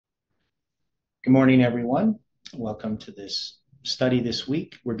Good morning, everyone. Welcome to this study this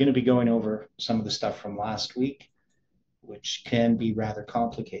week. We're going to be going over some of the stuff from last week, which can be rather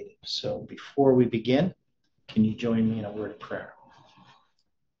complicated. So before we begin, can you join me in a word of prayer?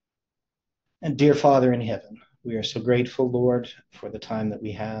 And dear Father in heaven, we are so grateful, Lord, for the time that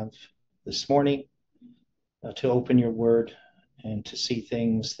we have this morning to open your word and to see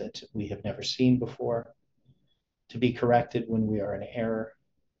things that we have never seen before, to be corrected when we are in error.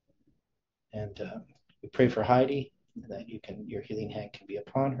 And we pray for Heidi, that your healing hand can be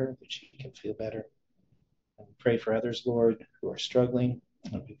upon her, that she can feel better. And we pray for others, Lord, who are struggling.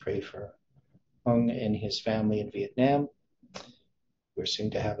 And we pray for Hung and his family in Vietnam. We're soon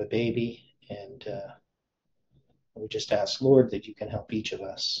to have a baby. And we just ask, Lord, that you can help each of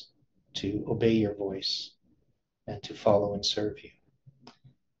us to obey your voice and to follow and serve you.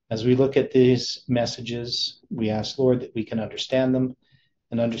 As we look at these messages, we ask, Lord, that we can understand them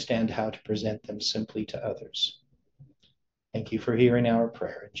and understand how to present them simply to others. Thank you for hearing our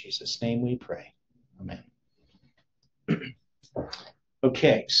prayer. In Jesus' name we pray. Amen.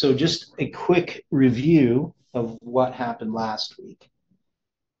 Okay, so just a quick review of what happened last week.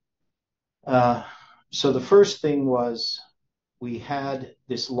 So the first thing was we had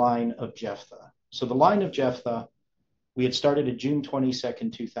this line of Jephthah. So the line of Jephthah, we had started at June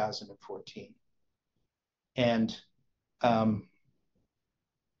 22nd, 2014. And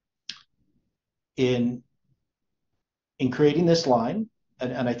in creating this line,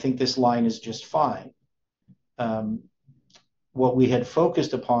 and I think this line is just fine, what we had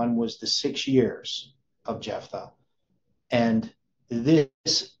focused upon was the 6 years of Jephthah. And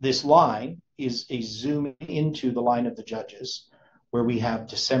this line is a zoom into the line of the judges, where we have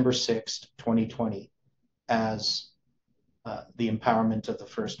December 6th, 2020, as the empowerment of the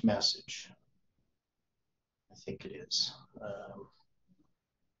first message. I think it is. Let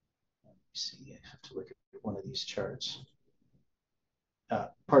me see, I have to look at one of these charts.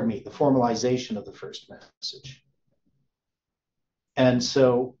 Pardon me, the formalization of the first message. And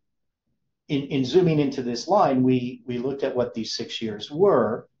so in zooming into this line, we looked at what these 6 years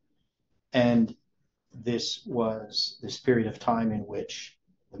were, and this was this period of time in which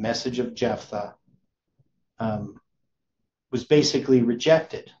the message of Jephthah was basically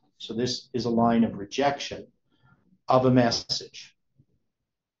rejected. So this is a line of rejection of a message.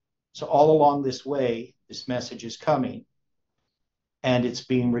 So all along this way, this message is coming, and it's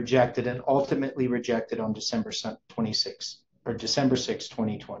being rejected and ultimately rejected on December 26th or December 6,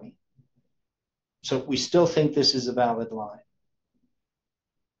 2020. So we still think this is a valid line.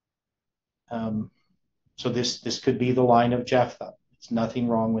 So this could be the line of Jephthah. There's nothing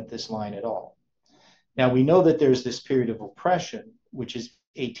wrong with this line at all. Now we know that there's this period of oppression, which is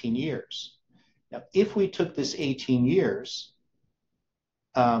 18 years. Now, if we took this 18 years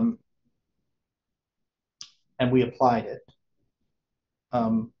and we applied it,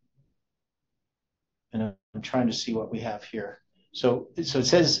 and I'm trying to see what we have here. So it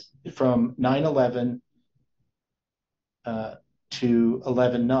says from 9/11 to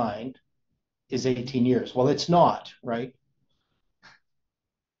 11/9 is 18 years. Well, it's not, right?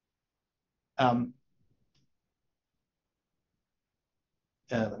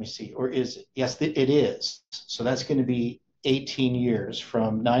 Let me see, or is it? Yes, it is. So that's going to be 18 years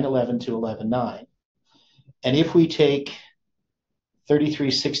from 9/11 to 11/9. And if we take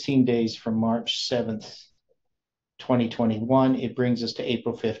 16 days from March 7th, 2021, it brings us to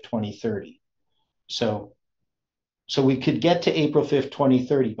April 5th, 2030. So we could get to April 5th,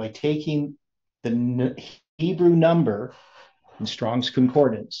 2030 by taking the Hebrew number in Strong's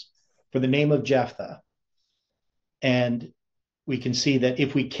Concordance for the name of Jephthah. And we can see that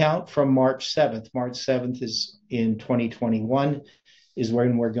if we count from March 7th is in 2021, is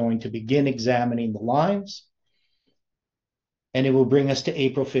when we're going to begin examining the lines. And it will bring us to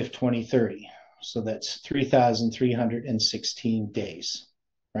April 5th, 2030. So that's 3,316 days,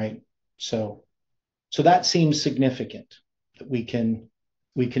 right? So that seems significant that we can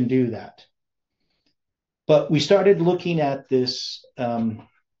do that. But we started looking at this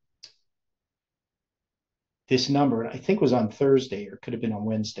this number, I think it was on Thursday, or could have been on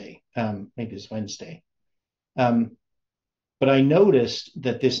Wednesday. Maybe it's Wednesday. But I noticed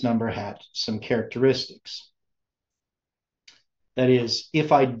that this number had some characteristics. That is,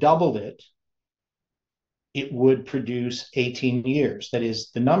 if I doubled it, it would produce 18 years. That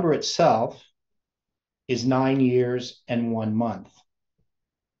is, the number itself is 9 years and 1 month.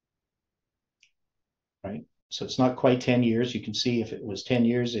 Right? So it's not quite 10 years. You can see if it was 10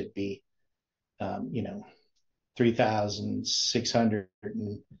 years, it'd be,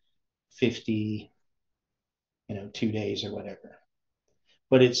 3,650, 2 days or whatever.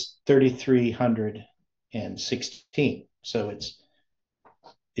 but it's 3,316. So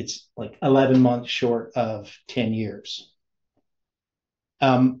it's like 11 months short of 10 years.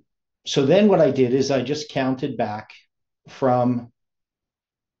 So then what I did is I just counted back from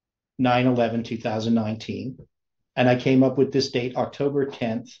 9/11/2019, and I came up with this date, October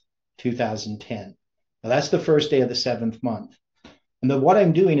 10th, 2010. Now that's the first day of the 7th month. And then what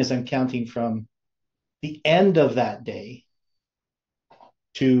I'm doing is I'm counting from the end of that day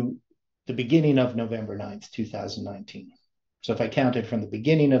to the beginning of November 9th, 2019. So if I counted from the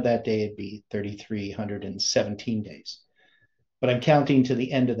beginning of that day, it'd be 3,317 days. But I'm counting to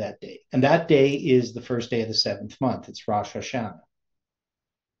the end of that day. And that day is the first day of the 7th month. It's Rosh Hashanah.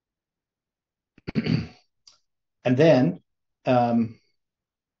 And then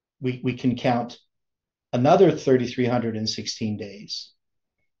we can count another 3,316 days.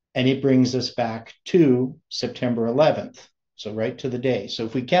 And it brings us back to September 11th. So right to the day. So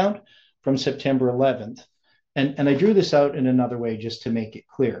if we count from September 11th, and I drew this out in another way just to make it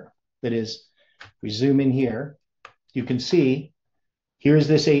clear. That is, we zoom in here, you can see here's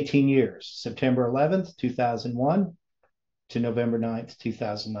this 18 years, September 11th, 2001 to November 9th,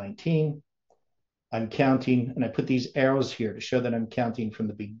 2019. I'm counting, and I put these arrows here to show that I'm counting from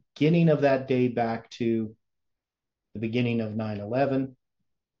the beginning of that day back to the beginning of 9/11.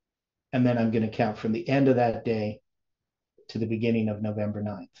 And then I'm going to count from the end of that day to the beginning of November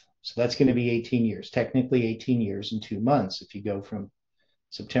 9th. So that's going to be 18 years, technically 18 years and 2 months. If you go from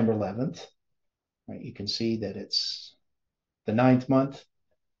September 11th, right, you can see that it's the 9th month.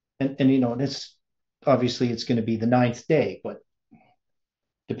 And it's obviously it's going to be the 9th day, but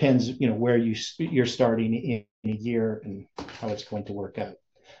depends, where you're starting in a year and how it's going to work out.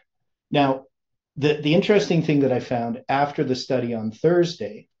 Now, the interesting thing that I found after the study on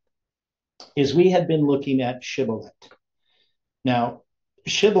Thursday is we had been looking at Shibboleth. Now,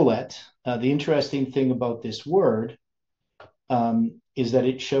 Shibboleth, the interesting thing about this word is that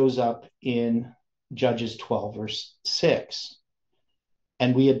it shows up in Judges 12, verse 6.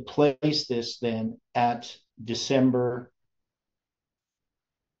 And we had placed this then at December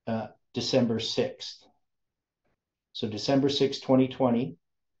 6th. So December 6, 2020,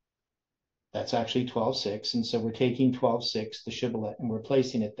 that's actually 12/6. And so we're taking 12/6, the Shibboleth, and we're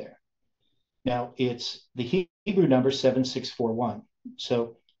placing it there. Now, it's the Hebrew number 7641.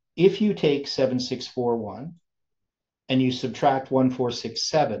 So if you take 7641 and you subtract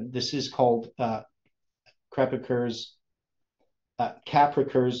 1467, this is called Capricar's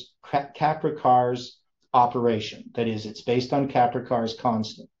operation. That is, it's based on Capricar's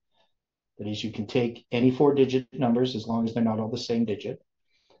constant. That is, you can take any 4-digit numbers as long as they're not all the same digit.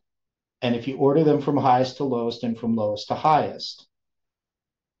 And if you order them from highest to lowest and from lowest to highest,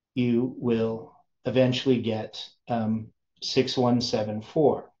 you will eventually get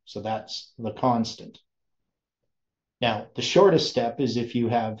 6174. So that's the constant. Now, the shortest step is if you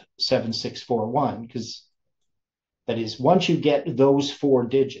have 7641, because that is, once you get those 4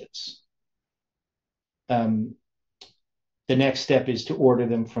 digits, the next step is to order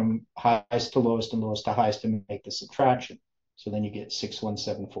them from highest to lowest and lowest to highest and make the subtraction. So then you get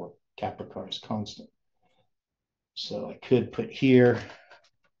 6174, Capricar's constant. So I could put here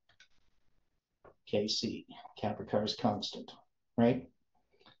KC, Capricar's constant, right?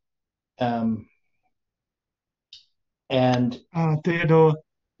 And Theodore,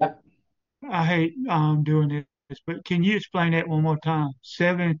 I hate doing this, but can you explain that one more time?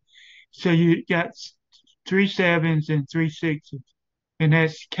 7, so you got 3 sevens and 3 sixes, and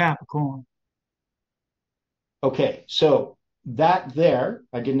that's Capricorn. okay, so that there,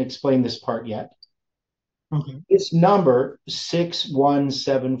 I didn't explain this part yet. Okay. This number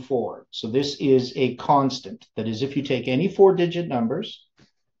 6174. So this is a constant. That is, if you take any 4-digit numbers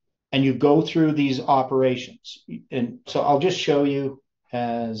and you go through these operations. And so I'll just show you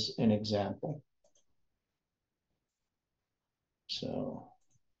as an example. So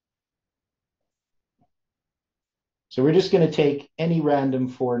we're just going to take any random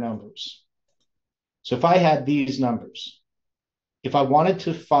 4 numbers. So if I had these numbers, if I wanted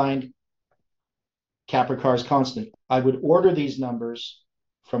to find Capricar's constant, I would order these numbers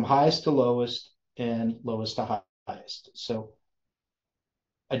from highest to lowest and lowest to highest. So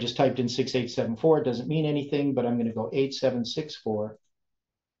I just typed in 6874. It doesn't mean anything, but I'm going to go 8764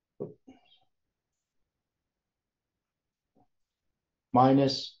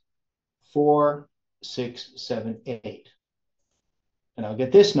 minus 4678. And I'll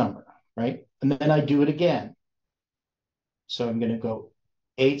get this number, right? And then I do it again. So I'm going to go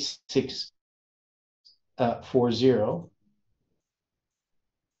 8640.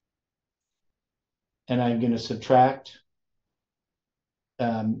 And I'm going to subtract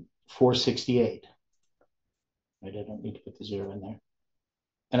 468. Right, I don't need to put the 0 in there.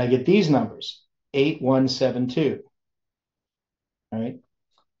 And I get these numbers, 8172. All right,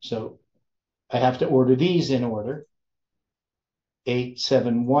 so I have to order these in order.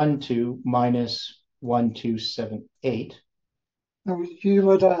 8712 minus 1278. No, you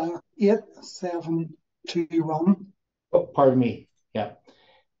would 8721. Oh, pardon me. Yeah.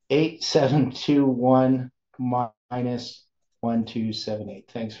 8721 minus 1278.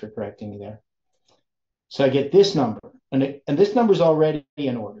 Thanks for correcting me there. So I get this number, and this number is already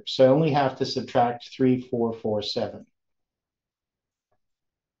in order. So I only have to subtract 3447.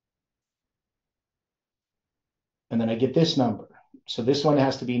 And then I get this number. So this one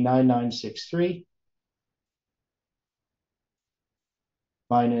has to be 9963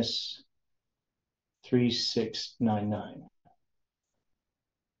 minus 3699.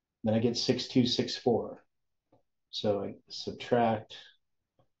 Then I get 6264. So I subtract,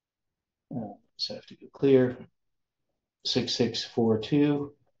 so I have to go clear,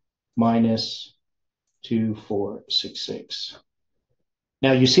 6642 minus 2466.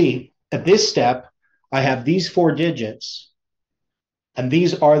 Now you see, at this step, I have these 4 digits, and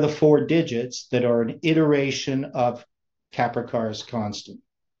these are the 4 digits that are an iteration of Capricar's constant.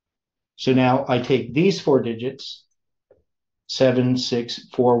 So now I take these 4 digits,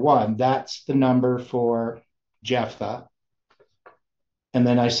 7641. That's the number for Jephthah. And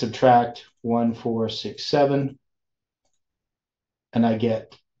then I subtract 1467, and I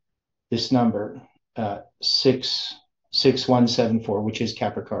get this number, 6174, which is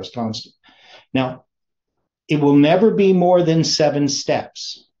Capricar's constant. Now, it will never be more than 7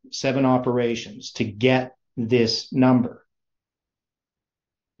 steps, 7 operations to get this number.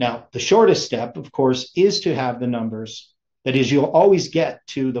 Now, the shortest step, of course, is to have the numbers. That is, you'll always get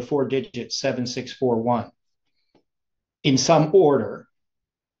to the 4 digits 7641 in some order.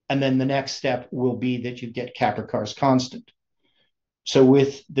 And then the next step will be that you get Capricar's constant. So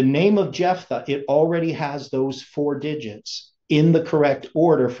with the name of Jephthah, it already has those 4 digits in the correct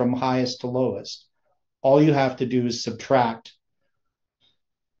order from highest to lowest. All you have to do is subtract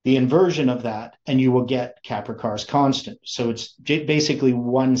the inversion of that, and you will get Capricar's constant. So it's basically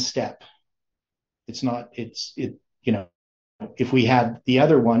one step. It's not, you know, if we had the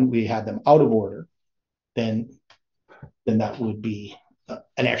other one, we had them out of order, then that would be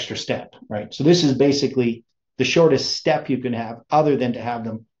an extra step, right? So this is basically the shortest step you can have, other than to have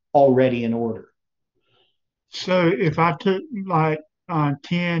them already in order. So if I took like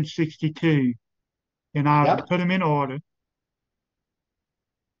 1062 and I put them in order.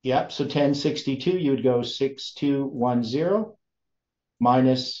 Yep. So 1062, you would go 6210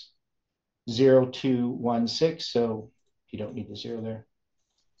 minus 0216. So you don't need the 0 there,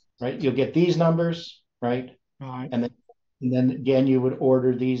 right? You'll get these numbers, right? Right. And then again, you would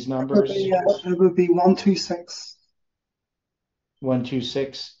order these numbers. It would be 126.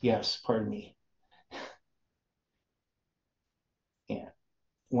 126. Yes, pardon me. Yeah,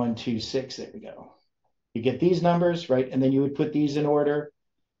 126. There we go. You get these numbers, right? And then you would put these in order.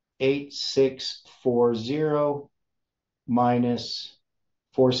 8640 minus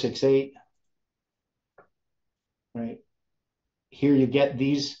 468. Right. Here you get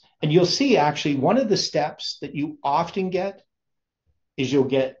these. And you'll see, actually, one of the steps that you often get is you'll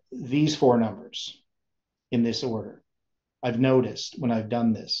get these 4 numbers in this order. I've noticed when I've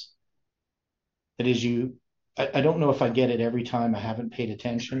done this. That is, I don't know if I get it every time. I haven't paid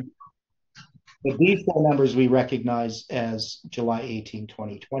attention. But these 4 numbers we recognize as July 18,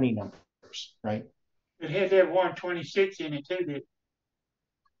 2020 numbers, right? It had that 126 in it too.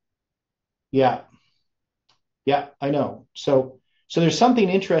 Yeah. Yeah, I know. So there's something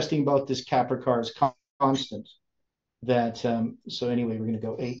interesting about this Capricar's constant that, so anyway, we're going to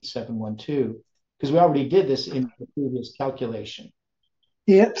go 8712, because we already did this in the previous calculation.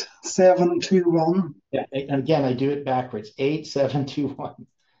 8721. Yeah, and again, I do it backwards, 8721.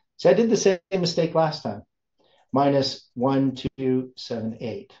 So I did the same mistake last time, minus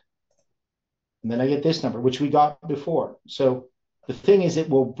 1278. And then I get this number, which we got before. So the thing is, it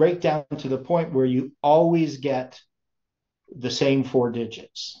will break down to the point where you always get the same 4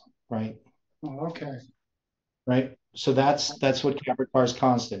 digits, right? Oh, okay. Right. So that's what Capricar's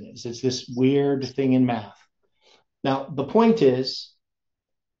constant is. It's this weird thing in math. Now, the point is,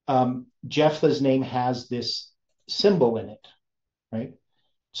 Jephthah's name has this symbol in it, right?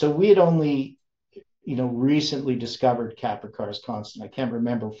 So we had only, recently discovered Capricar's constant. I can't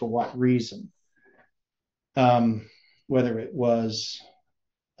remember for what reason. Whether it was,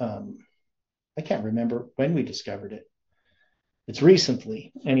 I can't remember when we discovered it. It's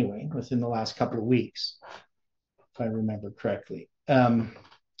recently, anyway, within the last couple of weeks, if I remember correctly.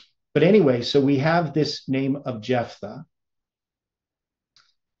 But anyway, so we have this name of Jephthah.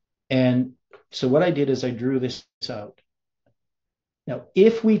 And so what I did is I drew this out. Now,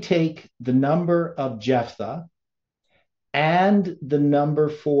 if we take the number of Jephthah and the number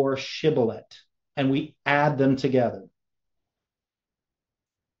for Shibboleth, and we add them together,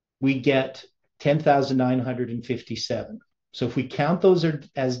 we get 10,957. So if we count those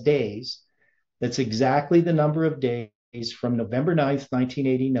as days, that's exactly the number of days from November 9th,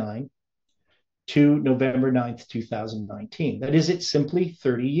 1989 to November 9th, 2019. That is, it's simply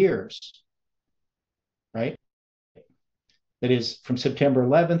 30 years, right? That is, from September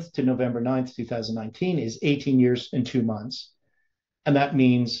 11th to November 9th, 2019 is 18 years and 2 months. And that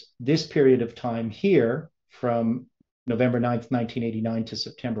means this period of time here from November 9th, 1989 to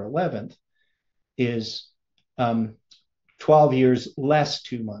September 11th is 12 years less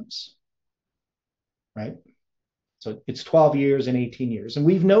 2 months, right? So it's 12 years and 18 years. And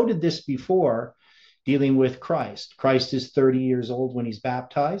we've noted this before dealing with Christ. Christ is 30 years old when he's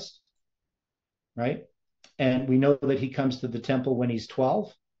baptized, right? And we know that he comes to the temple when he's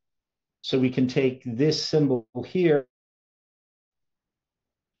 12. So we can take this symbol here,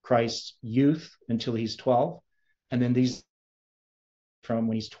 Christ's youth until he's 12, and then these from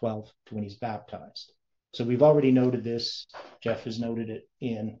when he's 12 to when he's baptized. So we've already noted this. Jeff has noted it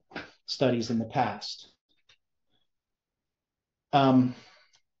in studies in the past.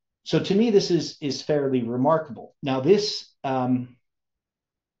 So to me, this is fairly remarkable. Now this, so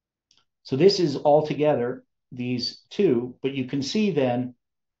this is altogether these two, but you can see then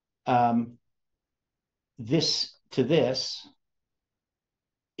this to this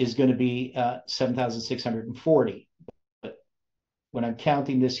is going to be 7,640. But when I'm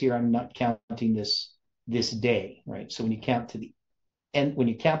counting this here, I'm not counting this day, right? So when you count to the end, when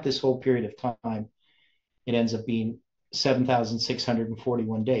you count this whole period of time, it ends up being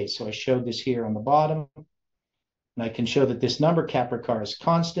 7,641 days. So I showed this here on the bottom, and I can show that this number, Capricar's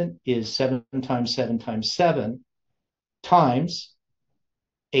constant, is 7 times 7 times 7 times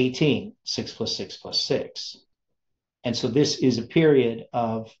 18, 6 plus 6 plus 6. And so this is a period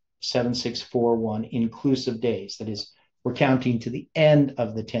of 7,641 inclusive days. That is, we're counting to the end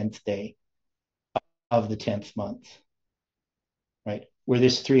of the 10th day of the 10th month, right? Where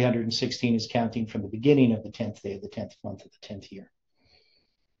this 316 is counting from the beginning of the 10th day of the 10th month of the 10th year.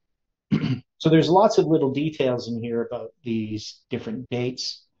 So there's lots of little details in here about these different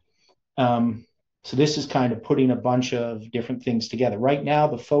dates. So this is kind of putting a bunch of different things together. Right now,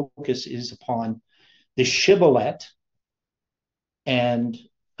 the focus is upon the Shibboleth and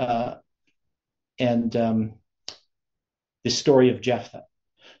the story of Jephthah.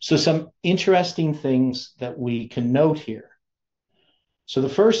 So some interesting things that we can note here. So the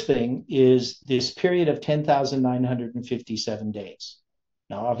first thing is this period of 10,957 days.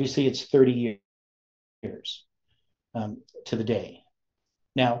 Now, obviously, it's 30 years to the day.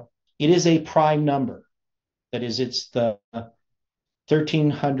 Now, it is a prime number. That is, it's the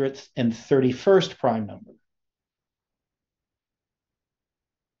 1,331st prime number.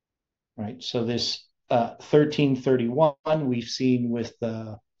 Right, so this 1331 we've seen with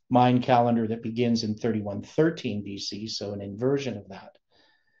the Mayan calendar that begins in 3113 BC, so an inversion of that.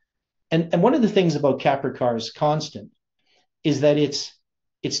 And one of the things about Capricar's constant is that it's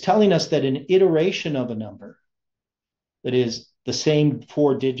telling us that an iteration of a number that is the same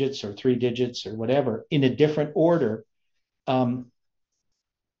 4 digits or 3 digits or whatever in a different order,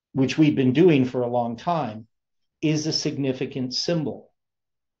 which we've been doing for a long time, is a significant symbol.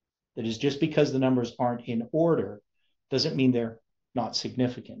 That is, just because the numbers aren't in order doesn't mean they're not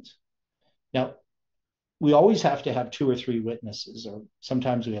significant. Now, we always have to have 2 or 3 witnesses, or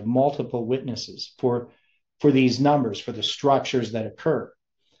sometimes we have multiple witnesses for these numbers, for the structures that occur.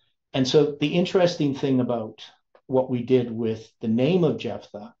 And so the interesting thing about what we did with the name of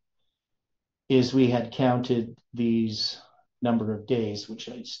Jephthah is we had counted these number of days, which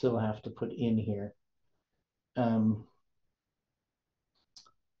I still have to put in here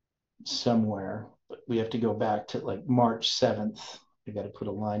somewhere, but we have to go back to like March 7th. I got to put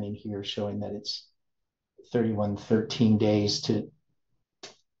a line in here showing that it's 316 days to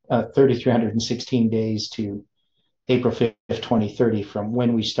 3,316 days to April 5th, 2030, from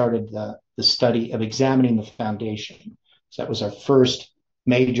when we started the study of examining the foundation. So that was our first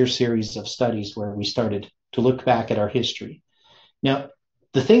major series of studies where we started to look back at our history. Now,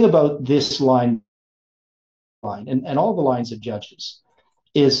 the thing about this line and all the lines of Judges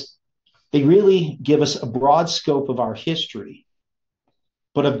is they really give us a broad scope of our history,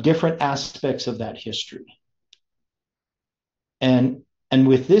 but of different aspects of that history. And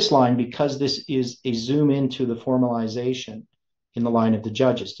with this line, because this is a zoom into the formalization, in the line of the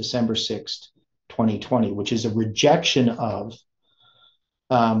Judges, December 6th, 2020, which is a rejection of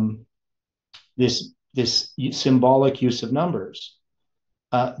this symbolic use of numbers.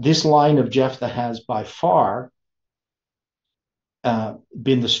 This line of Jephthah has by far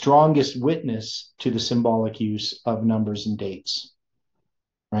been the strongest witness to the symbolic use of numbers and dates,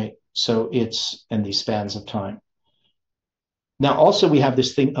 right? So it's in these spans of time. Now, also we have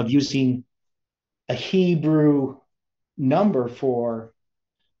this thing of using a Hebrew number for,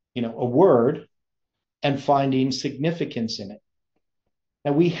 a word and finding significance in it.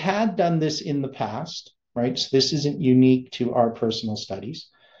 Now, we had done this in the past, right? So this isn't unique to our personal studies.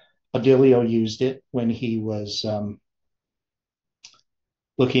 Odilio used it when he was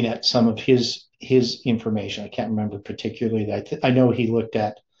looking at some of his information. I can't remember particularly. I know he looked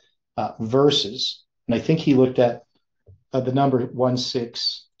at verses, and I think he looked at the number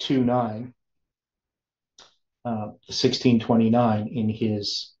 1629, 1629 in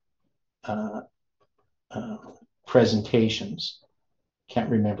his presentations. Can't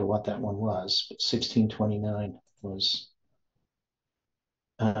remember what that one was, but 1629 was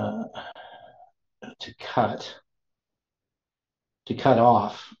to cut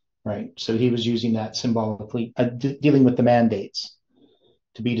off, right? So he was using that symbolically, dealing with the mandates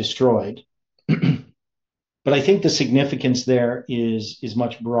to be destroyed. But I think the significance there is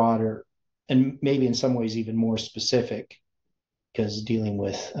much broader and maybe in some ways even more specific, because dealing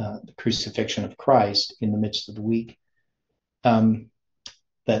with the crucifixion of Christ in the midst of the week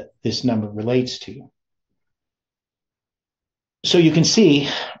that this number relates to. So you can see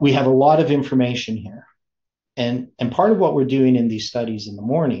we have a lot of information here. And part of what we're doing in these studies in the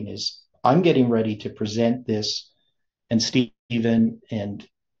morning is I'm getting ready to present this, and Stephen and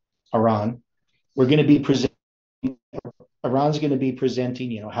Aran, Aran's going to be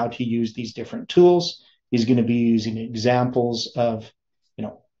presenting, how to use these different tools. He's going to be using examples of,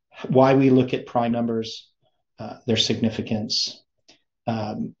 why we look at prime numbers, their significance,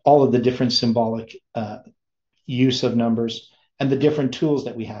 all of the different symbolic use of numbers, and the different tools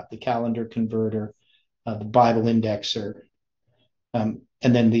that we have, the calendar converter, the Bible indexer, and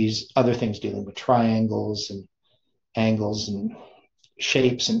then these other things dealing with triangles and angles and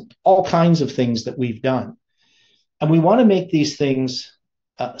shapes and all kinds of things that we've done. And we want to make these things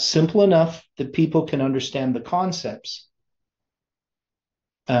simple enough that people can understand the concepts.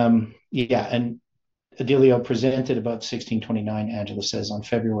 And Odilio presented about 1629, Angela says, on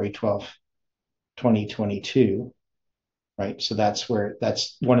February 12th, 2022, right? So that's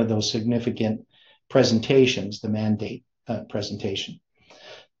one of those significant presentations, the mandate presentation.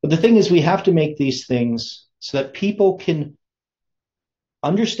 But the thing is, we have to make these things so that people can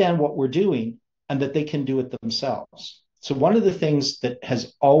understand what we're doing and that they can do it themselves. So one of the things that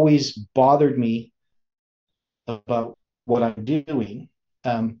has always bothered me about what I'm doing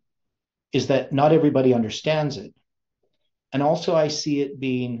is that not everybody understands it. And also I see it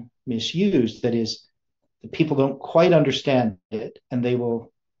being misused. That is, the people don't quite understand it, and they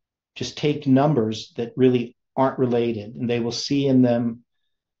will just take numbers that really aren't related, and they will see in them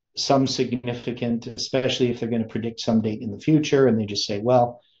some significant, especially if they're going to predict some date in the future, and they just say,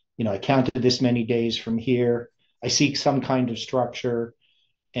 well, I counted this many days from here. I seek some kind of structure,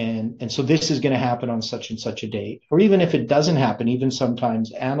 and so this is going to happen on such and such a date. Or even if it doesn't happen, even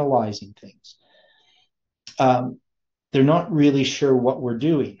sometimes analyzing things, they're not really sure what we're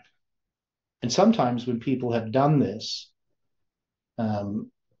doing. And sometimes when people have done this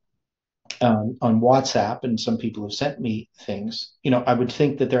on WhatsApp, and some people have sent me things, I would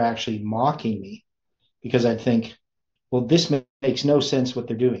think that they're actually mocking me, because I'd think, well, this makes no sense what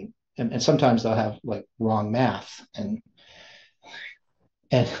they're doing. And sometimes they'll have like wrong math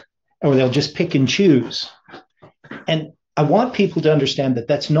or they'll just pick and choose. And I want people to understand that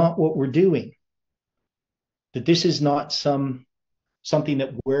that's not what we're doing, that this is not something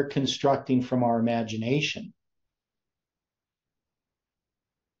that we're constructing from our imagination.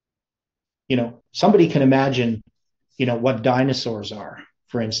 Somebody can imagine, what dinosaurs are,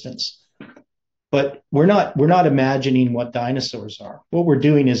 for instance. But we're not imagining what dinosaurs are. What we're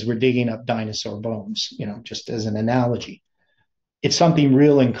doing is we're digging up dinosaur bones, just as an analogy. It's something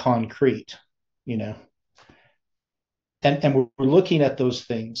real and concrete, and we're looking at those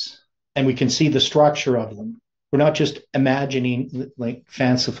things, and we can see the structure of them. We're not just imagining like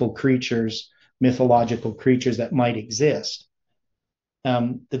fanciful creatures, mythological creatures that might exist.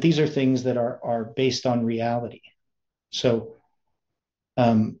 That these are things that are based on reality. So,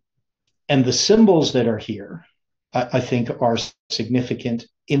 and the symbols that are here, I think, are significant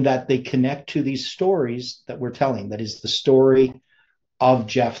in that they connect to these stories that we're telling. That is the story of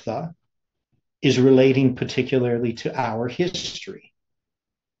Jephthah, is relating particularly to our history.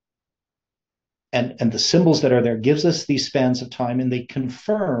 And the symbols that are there gives us these spans of time, and they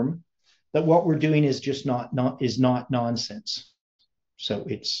confirm that what we're doing is just not nonsense. So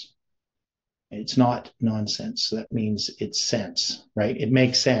it's not nonsense. That means it's sense, right? It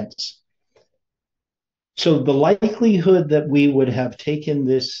makes sense. So the likelihood that we would have taken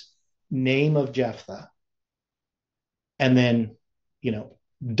this name of Jephthah and then,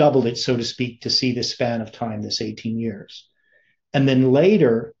 doubled it, so to speak, to see this span of time, this 18 years. And then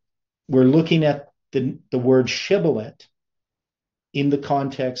later, we're looking at the word shibboleth in the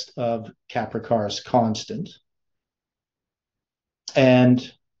context of Capricar's constant.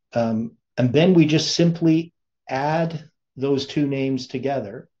 And then we just simply add those two names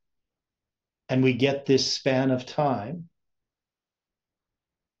together, and we get this span of time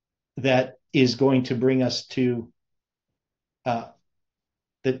that is going to bring us to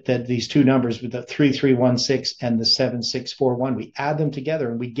that these two numbers, with the 3316 and the 7641, we add them together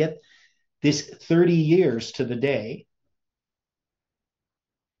and we get this 30 years to the day.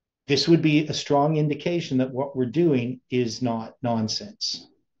 This would be a strong indication that what we're doing is not nonsense.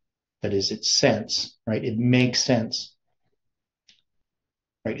 That is, it's sense, right? It makes sense,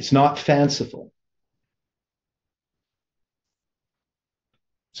 right? It's not fanciful.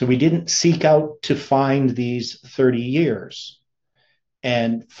 So we didn't seek out to find these 30 years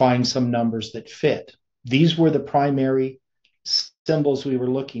and find some numbers that fit. These were the primary symbols we were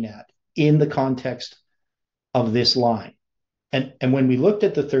looking at in the context of this line. And when we looked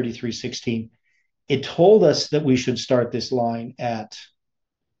at the 3316, it told us that we should start this line at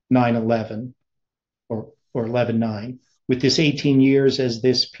 9/11 or 11/9, with this 18 years as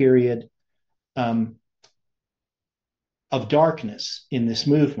this period of darkness in this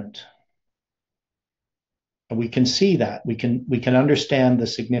movement. And we can see that. We can understand the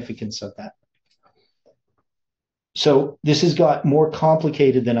significance of that. So this has got more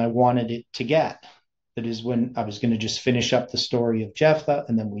complicated than I wanted it to get. That is when I was going to just finish up the story of Jephthah,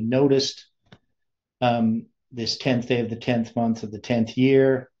 and then we noticed this 10th day of the 10th month of the 10th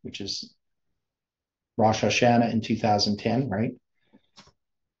year, which is Rosh Hashanah in 2010, right?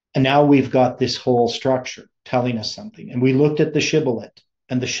 And now we've got this whole structure telling us something. And we looked at the shibboleth.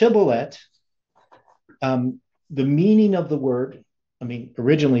 And the shibboleth, the meaning of the word,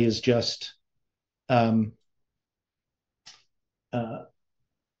 originally is just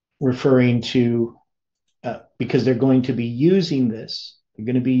referring to, because they're going to be using this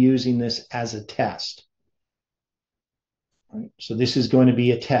as a test. Right? So this is going to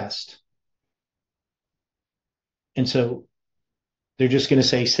be a test. And so they're just going to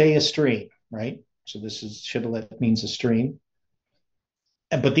say a stream, right? So this is shibboleth, means a stream.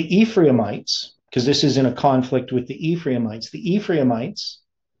 But the Ephraimites, because this is in a conflict with the Ephraimites,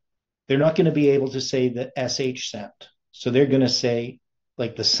 they're not going to be able to say the SH sound. So they're going to say,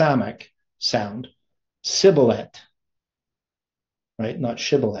 like the Samic sound, Sibboleth, right? Not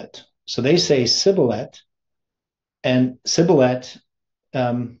shibboleth. So they say Sibboleth, and Sibboleth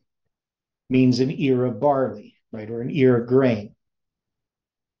means an ear of barley, right? Or an ear of grain.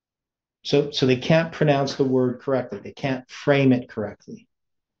 So they can't pronounce the word correctly. They can't frame it correctly.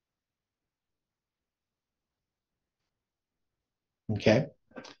 Okay.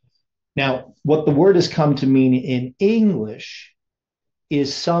 Now, what the word has come to mean in English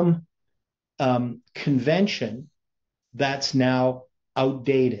is some convention that's now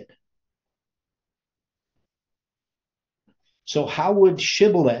outdated. So how would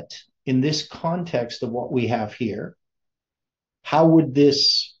shibboleth, in this context of what we have here, how would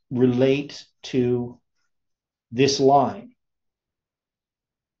this relate to this line?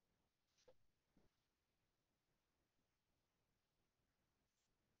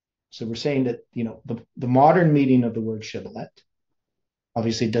 So we're saying that, the modern meaning of the word shibboleth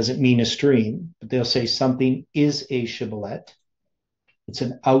obviously doesn't mean a stream, but they'll say something is a shibboleth. It's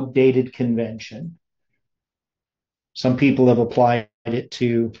an outdated convention. Some people have applied it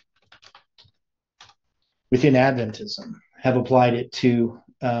to, within Adventism, have applied it to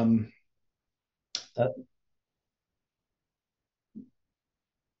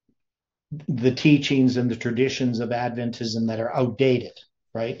the teachings and the traditions of Adventism that are outdated,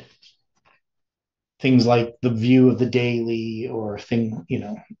 right? Things like the view of the daily, or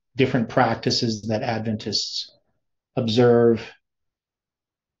different practices that Adventists observe.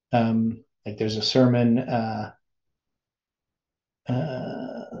 Like there's a sermon,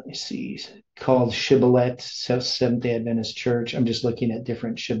 let me see, called Shibboleth, Seventh-day Adventist Church. I'm just looking at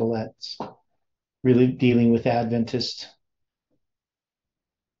different shibboleths, really dealing with Adventist.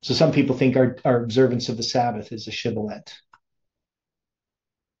 So some people think our observance of the Sabbath is a shibboleth.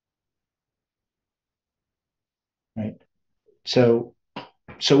 right? So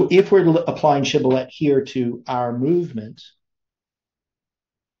if we're applying shibboleth here to our movement,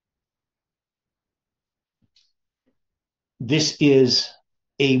 this is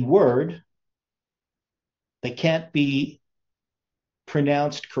a word that can't be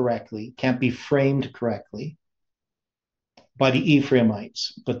pronounced correctly, can't be framed correctly by the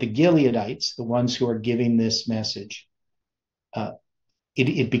Ephraimites, but the Gileadites, the ones who are giving this message,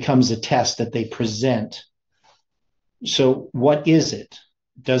 it becomes a test that they present. So what is it?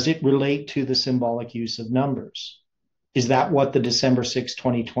 Does it relate to the symbolic use of numbers? Is that what the December 6,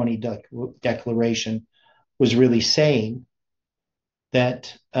 2020 declaration was really saying?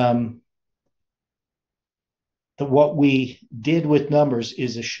 That what we did with numbers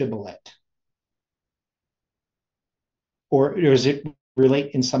is a shibboleth? Or does it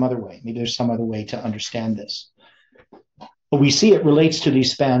relate in some other way? Maybe there's some other way to understand this. But we see it relates to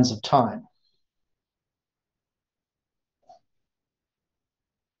these spans of time.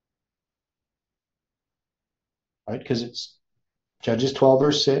 Right? Because it's Judges 12,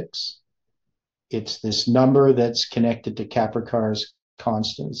 verse 6. It's this number that's connected to Capricar's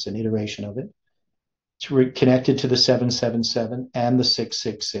constants, an iteration of it. It's connected to the 777 and the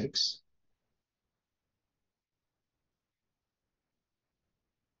 666.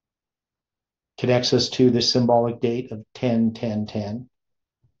 Connects us to the symbolic date of 10-10-10.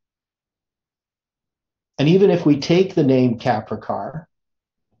 And even if we take the name Capricar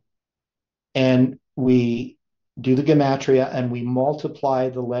and we do the gematria and we multiply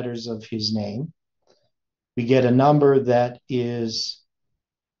the letters of his name, we get a number that is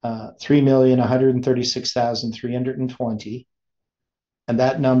 3,136,320. And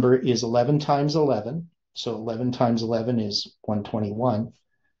that number is 11 times 11. So 11 times 11 is 121.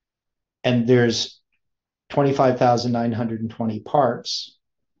 And there's 25,920 parts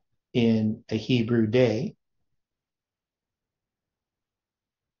in a Hebrew day.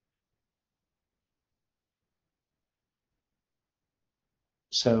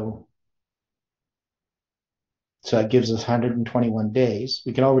 So it gives us 121 days.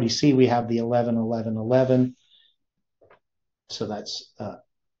 We can already see we have the 11, 11, 11. So that's the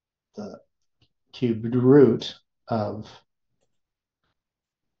cubed root of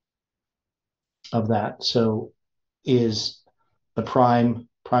that. So is the prime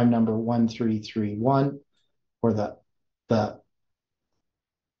number 1331, or that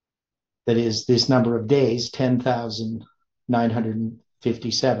is this number of days,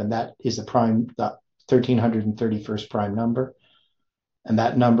 10,957. That is the 1331st prime number. And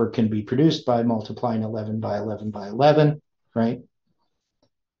that number can be produced by multiplying 11 by 11 by 11, right?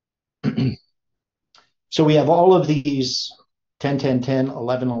 So we have all of these 10, 10, 10,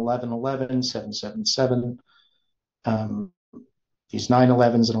 11, 11, 11, 7, 7, 7, these 9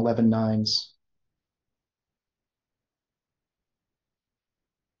 11s and 11 9s.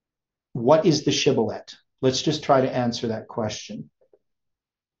 What is the shibboleth? Let's just try to answer that question.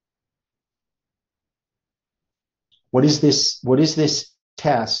 What is this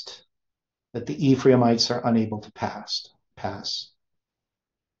test that the Ephraimites are unable to pass?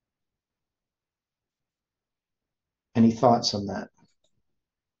 Any thoughts on that?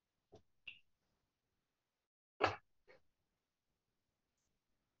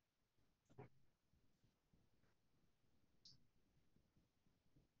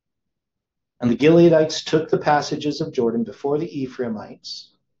 And the Gileadites took the passages of Jordan before the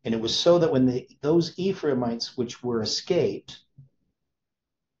Ephraimites, and it was so that when those Ephraimites which were escaped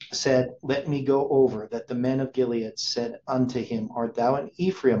said, "Let me go over," that the men of Gilead said unto him, "Art thou an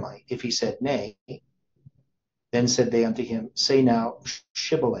Ephraimite?" If he said, "Nay," then said they unto him, "Say now,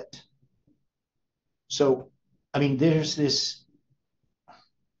 shibboleth." So, I mean, there's this.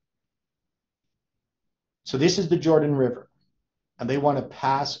 So this is the Jordan River, and they want to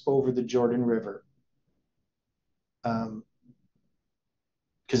pass over the Jordan River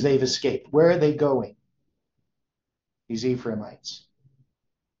because they've escaped. Where are they going? These Ephraimites.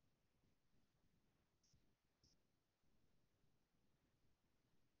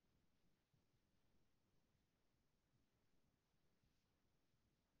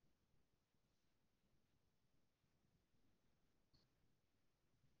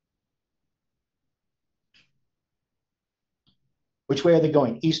 Which way are they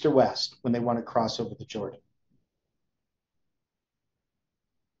going? East or west when they want to cross over the Jordan?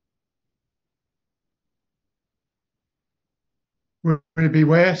 Would it be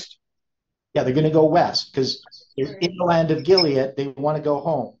west? Yeah, they're going to go west because they're in the land of Gilead. They want to go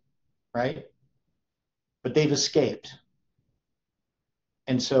home, right? But they've escaped.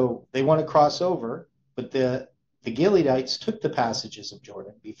 And so they want to cross over, but the Gileadites took the passages of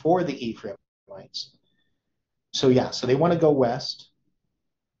Jordan before the Ephraimites. So they want to go west.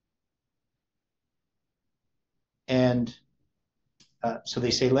 And so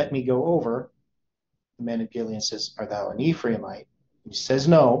they say, let me go over. The man of Gilead says, art thou an Ephraimite? He says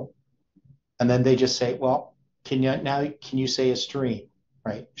no. And then they just say, well, can you say a stream,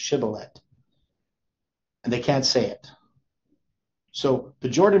 right? Shibboleth. And they can't say it. So the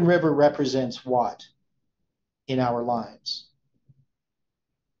Jordan River represents what in our lives?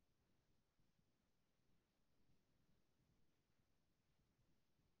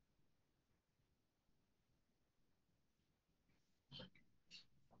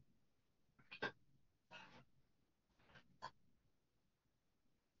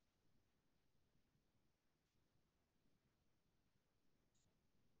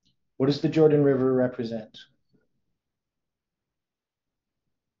 What does the Jordan River represent?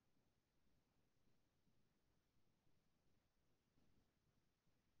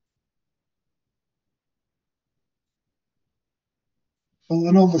 Well,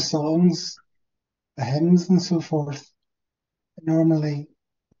 in all the songs, the hymns and so forth, it normally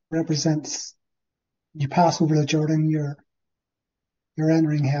represents you pass over the Jordan, you're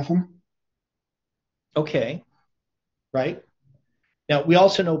entering heaven. Okay, right. Now, we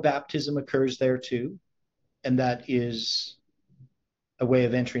also know baptism occurs there too, and that is a way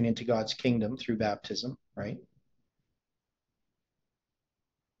of entering into God's kingdom through baptism, right?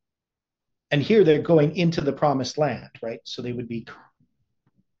 And here they're going into the promised land, right? So they would be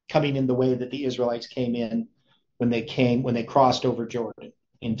coming in the way that the Israelites came in when they crossed over Jordan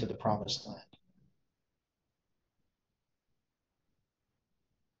into the promised land.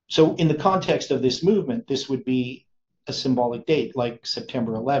 So in the context of this movement, this would be a symbolic date like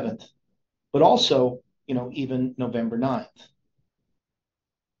September 11th, but also, even November 9th.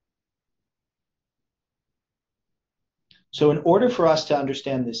 So in order for us to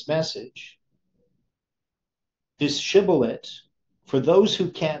understand this message, this shibboleth, for those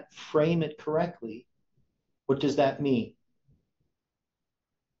who can't frame it correctly, what does that mean?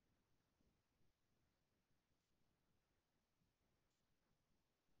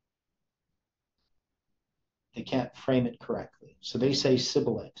 They can't frame it correctly. So they say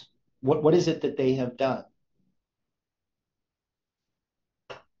shibboleth. What is it that they have done?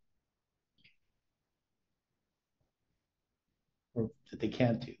 Or that they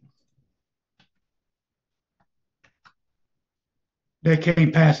can't do? They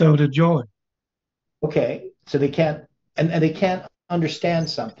can't pass over the Jordan. Okay, so they can't, and they can't understand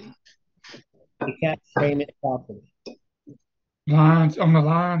something. They can't frame it properly. Lines on the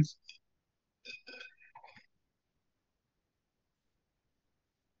lines.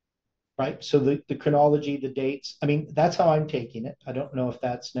 Right? So the chronology, the dates, I mean, that's how I'm taking it. I don't know if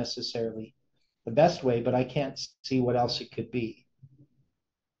that's necessarily the best way, but I can't see what else it could be.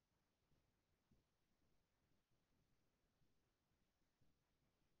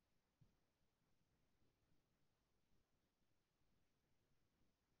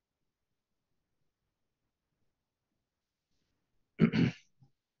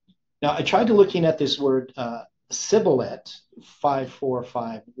 Now, I tried to looking at this word Sibboleth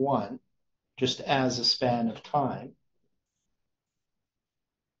 5451, just as a span of time.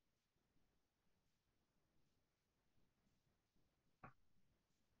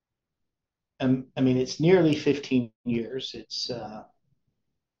 I mean, it's nearly 15 years. It's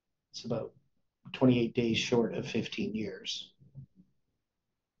about 28 days short of 15 years.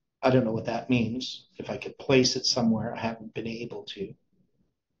 I don't know what that means. If I could place it somewhere, I haven't been able to.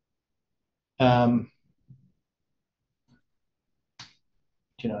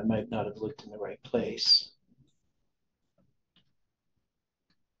 I might not have looked in the right place.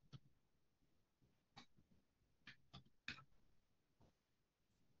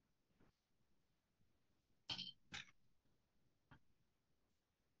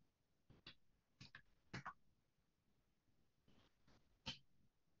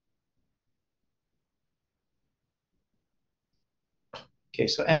 Okay,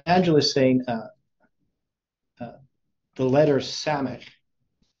 so Angela's saying the letter Samech,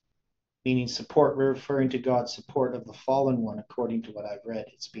 meaning support, referring to God's support of the fallen one, according to what I've read.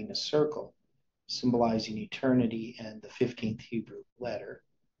 It's been a circle, symbolizing eternity and the 15th Hebrew letter.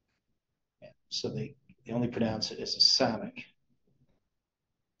 So they only pronounce it as a Samech.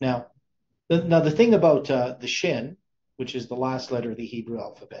 Now, the thing about the Shin, which is the last letter of the Hebrew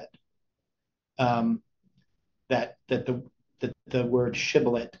alphabet, that the word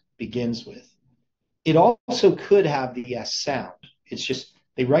shibboleth begins with, it also could have the S sound. It's just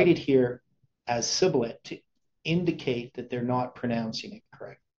they write it here as shibboleth to indicate that they're not pronouncing it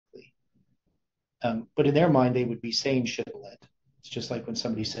correctly. But in their mind, they would be saying shibboleth. It's just like when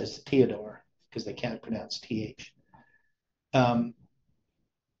somebody says Theodore, because they can't pronounce TH.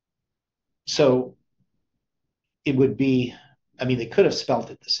 So it would be, I mean, they could have spelt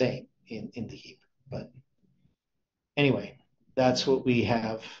it the same in the Hebrew, but anyway, that's what we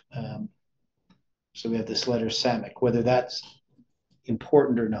have. So we have this letter Samech, whether that's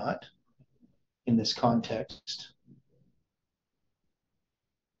important or not in this context.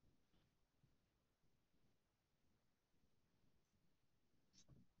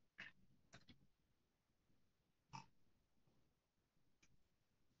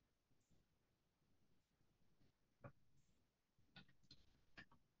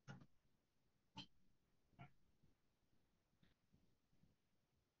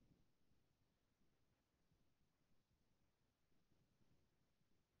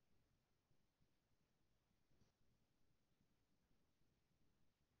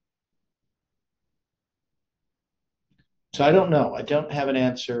 So I don't know. I don't have an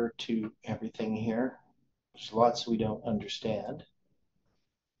answer to everything here. There's lots we don't understand.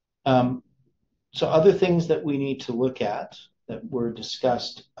 So other things that we need to look at that were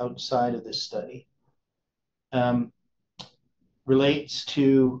discussed outside of this study relates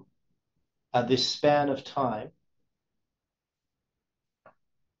to this span of time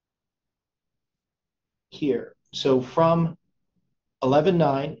here. So from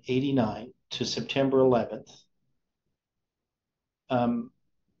 11/9/89 to September 11th,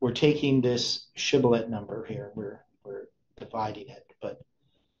 we're taking this shibboleth number here. We're dividing it, but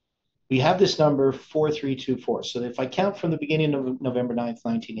we have this number 4324. So if I count from the beginning of November 9th,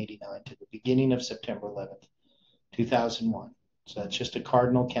 1989 to the beginning of September 11th, 2001, so that's just a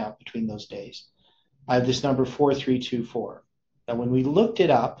cardinal count between those days, I have this number 4324. Now, when we looked it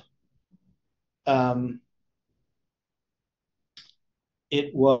up,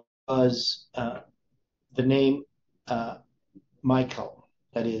 it was the name Michael.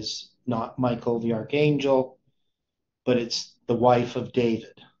 That is not Michael the Archangel, but it's the wife of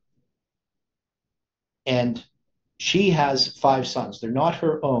David. And she has 5 sons. They're not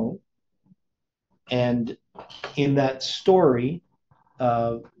her own. And in that story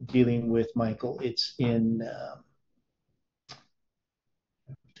dealing with Michael, it's in, I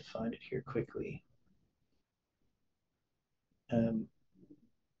have to find it here quickly.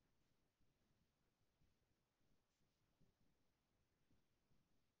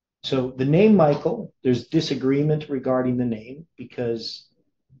 So the name Michael, there's disagreement regarding the name because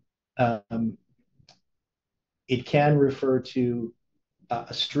it can refer to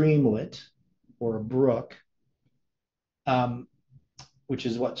a streamlet or a brook, which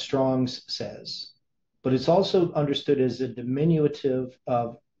is what Strong's says. But it's also understood as a diminutive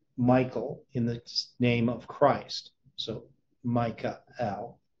of Michael in the name of Christ. So Michael.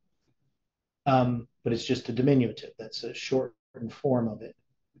 But it's just a diminutive. That's a shortened form of it.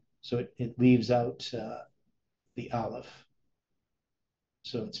 So it leaves out the aleph.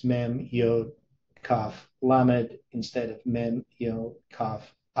 So it's mem, yod, kaf, lamed instead of mem, yod,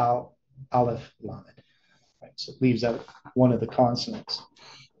 kaf, aleph, lamed. Right, so it leaves out one of the consonants.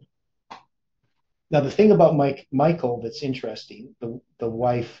 Now, the thing about Michael that's interesting, the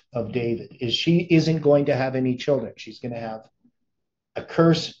wife of David, is she isn't going to have any children. She's going to have a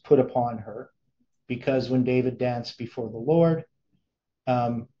curse put upon her because when David danced before the Lord,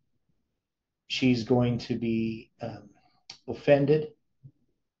 she's going to be offended.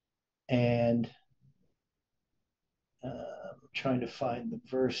 And I'm trying to find the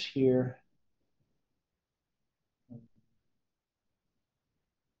verse here.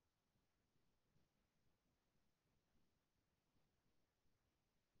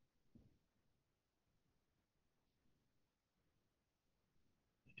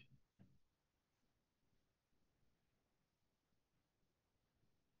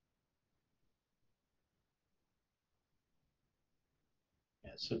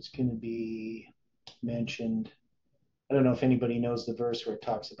 Yeah, so it's going to be mentioned. I don't know if anybody knows the verse where it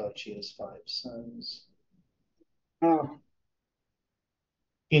talks about she has 5 sons. Oh.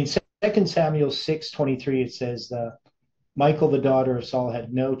 In 2 Samuel 6:23, it says, Michal, the daughter of Saul,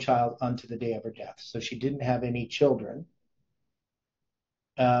 had no child unto the day of her death. So she didn't have any children.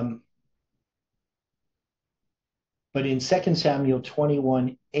 But in 2 Samuel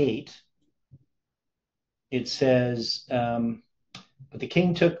 21:8, it says, but the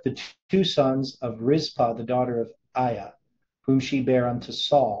king took the 2 sons of Rizpah, the daughter of Aiah, whom she bare unto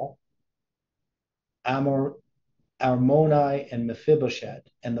Saul, Armoni and Mephibosheth,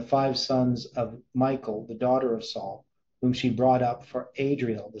 and the 5 sons of Michal, the daughter of Saul, whom she brought up for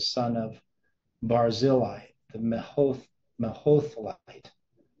Adriel, the son of Barzillai, the Mahothalite.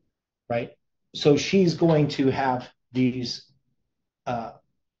 Right? So she's going to have these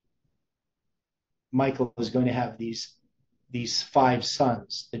Michael is going to have these 5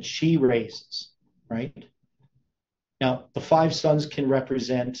 sons that she raises, right? Now, the 5 sons can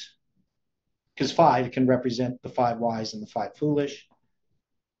represent, because 5 can represent the 5 wise and the 5 foolish.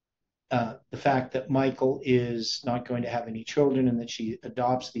 The fact that Michael is not going to have any children and that she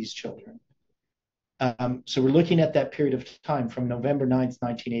adopts these children. So we're looking at that period of time from November 9th,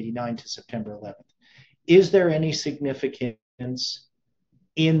 1989 to September 11th. Is there any significance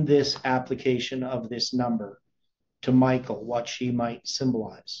in this application of this number to Michael, what she might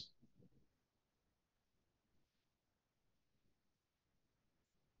symbolize?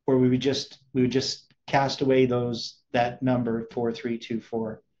 Or we would just cast away that number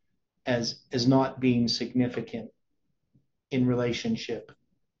 4324 as not being significant in relationship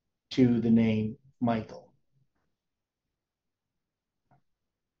to the name Michael.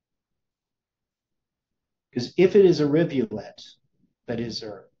 Because if it is a rivulet, that is,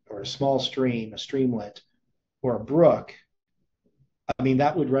 or a small stream, a streamlet, or a brook, I mean,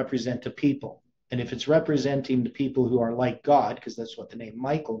 that would represent a people. And if it's representing the people who are like God, because that's what the name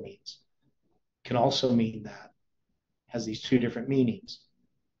Michael means, can also mean that, has these 2 different meanings.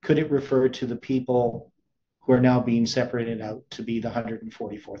 Could it refer to the people who are now being separated out to be the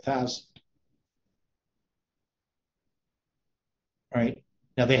 144,000? Right?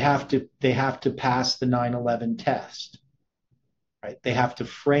 Now they have to pass the 9/11 test. Right? They have to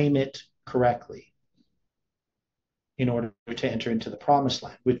frame it correctly in order to enter into the promised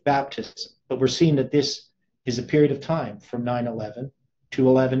land with baptism. But we're seeing that this is a period of time from 9/11 to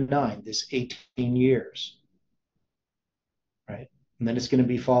 11/9, this 18 years. Right? And then it's going to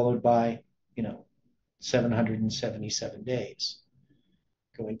be followed by, 777 days,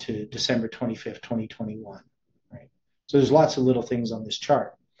 going to December 25th, 2021. Right? So there's lots of little things on this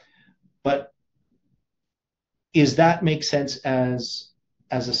chart. But does that make sense as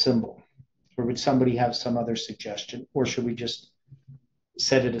a symbol? Or would somebody have some other suggestion? Or should we just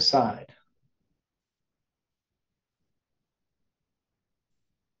set it aside?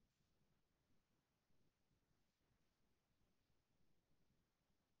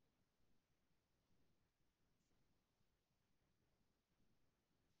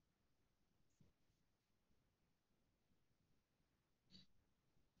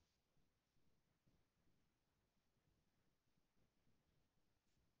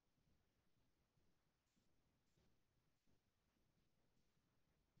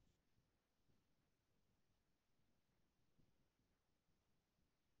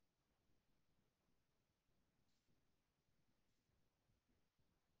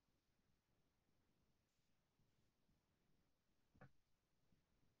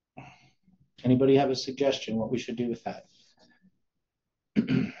 Anybody have a suggestion what we should do with that?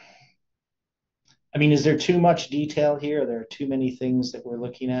 I mean, is there too much detail here? Are there too many things that we're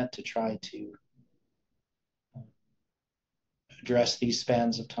looking at to try to address these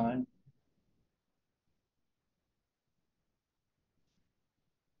spans of time?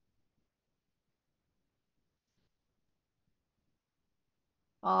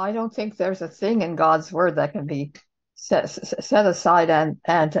 I don't think there's a thing in God's word that can be set aside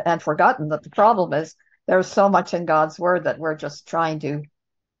and forgotten. That the problem is there's so much in God's word that we're just trying to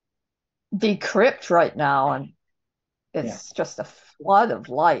decrypt right now, and it's just a flood of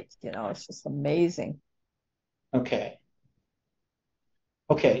light. It's just amazing. Okay.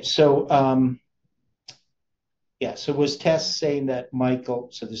 So so was Tess saying that Michael?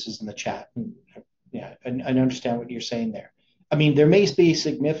 So this is in the chat. Yeah, and I understand what you're saying there. I mean, there may be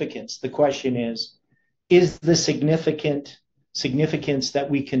significance. The question is the significance that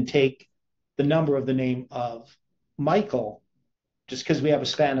we can take the number of the name of Michael just because we have a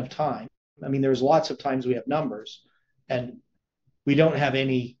span of time? I mean, there's lots of times we have numbers, and we don't have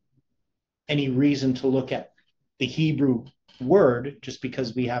any reason to look at the Hebrew word just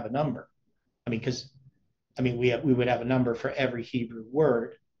because we have a number. I mean, we would have a number for every Hebrew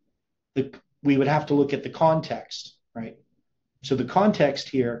word. We would have to look at the context, right? So the context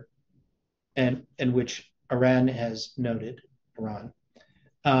here, and which Iran has noted,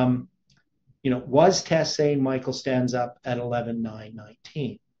 was Tess saying Michael stands up at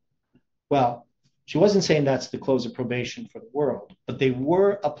 11/9/19? Well, she wasn't saying that's the close of probation for the world, but they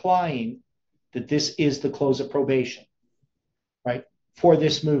were applying that this is the close of probation, right, for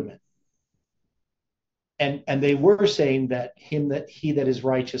this movement. And they were saying that he that is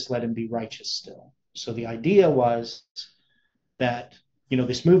righteous, let him be righteous still. So the idea was that,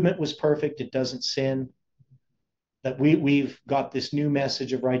 this movement was perfect. It doesn't sin. That we've got this new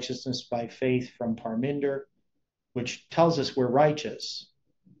message of righteousness by faith from Parminder, which tells us we're righteous,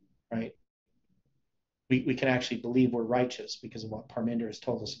 right? We can actually believe we're righteous because of what Parminder has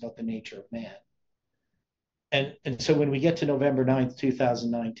told us about the nature of man. And so when we get to November 9th,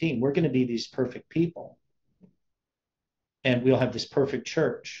 2019, we're going to be these perfect people. And we'll have this perfect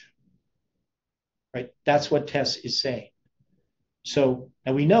church. Right? That's what Tess is saying. So,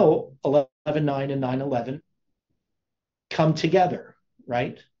 and we know 11:9 and 9:11 come together,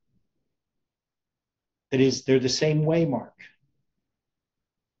 right? That is, they're the same way mark.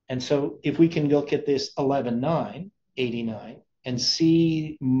 And so if we can look at this 11:9, 89, and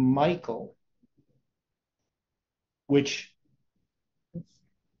see Michael, which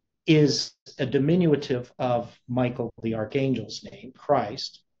is a diminutive of Michael the archangel's name,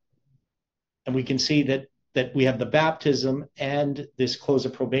 Christ, and we can see that we have the baptism and this close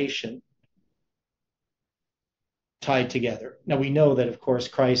of probation tied together. Now we know that, of course,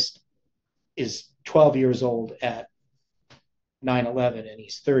 Christ is 12 years old at 9/11 and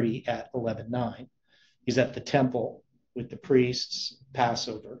he's 30 at 11:9. He's at the temple with the priests,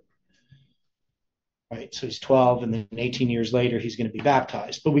 Passover. Right? So he's 12, and then 18 years later, he's going to be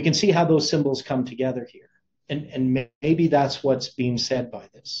baptized. But we can see how those symbols come together here. And maybe that's what's being said by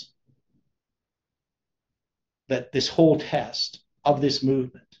this. That this whole test of this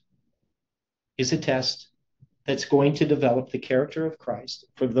movement is a test that's going to develop the character of Christ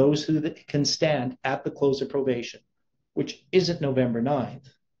for those who can stand at the close of probation, which isn't November 9th,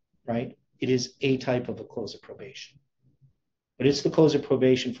 right? It is a type of a close of probation. But it's the close of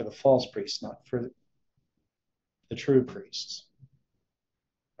probation for the false priests, not for the true priests,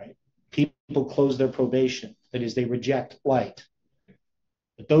 right? People close their probation. That is, they reject light.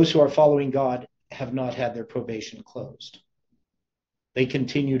 But those who are following God have not had their probation closed. They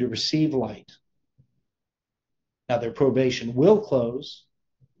continue to receive light. Now, their probation will close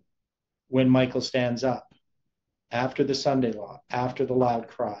when Michael stands up, after the Sunday law, after the loud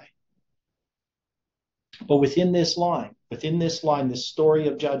cry. But within this line, this story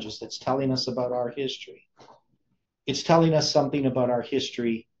of Judges that's telling us about our history, it's telling us something about our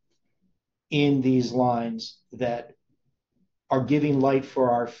history in these lines that are giving light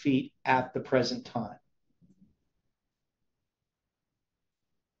for our feet at the present time.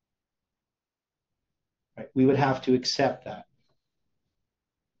 Right? We would have to accept that.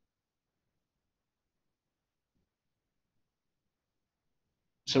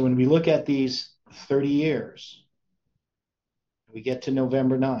 So when we look at these 30 years, we get to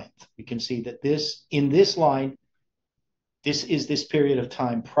November 9th, we can see that in this line, this is this period of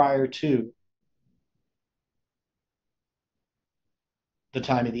time prior to the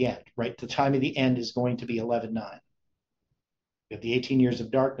time of the end, right? The time of the end is going to be 11:9. We have the 18 years of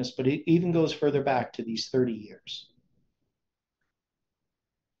darkness, but it even goes further back to these 30 years.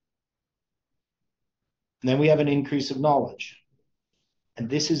 And then we have an increase of knowledge. And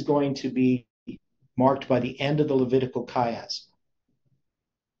this is going to be marked by the end of the Levitical chiasm.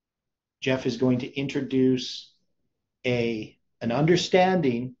 Jeff is going to introduce an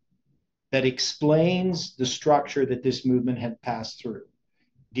understanding that explains the structure that this movement had passed through,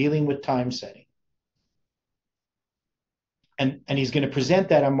 dealing with time setting. And he's going to present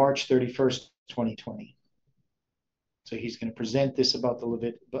that on March 31st, 2020. So he's going to present this about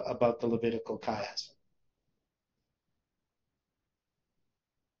the Levitical chiasm.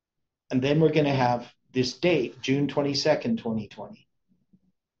 And then we're going to have this date, June 22nd, 2020.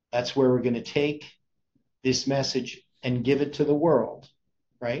 That's where we're going to take this message and give it to the world,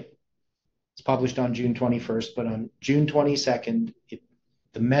 right? It's published on June 21st, but on June 22nd,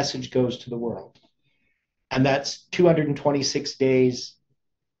 the message goes to the world. And that's 226 days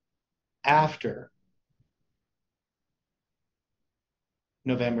after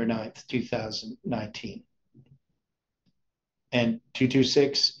November 9th, 2019. And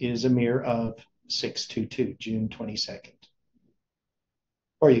 226 is a mirror of 622, June 22nd.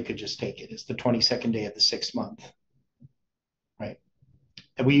 Or you could just take it as the 22nd day of the 6th month, right?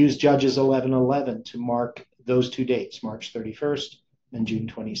 And we use Judges 11:11 to mark those two dates, March 31st and June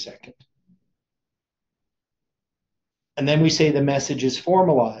 22nd. And then we say the message is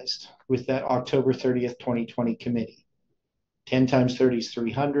formalized with that October 30th, 2020 committee. 10 times 30 is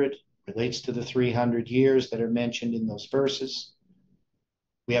 300, relates to the 300 years that are mentioned in those verses.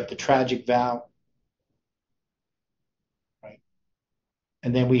 We have the tragic vow, right?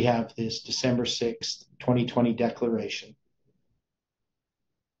 And then we have this December 6th, 2020 declaration.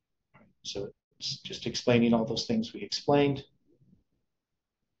 So it's just explaining all those things we explained.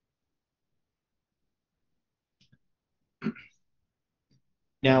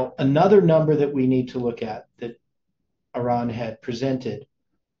 Now, another number that we need to look at that Aran had presented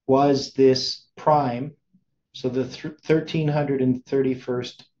was this prime. So the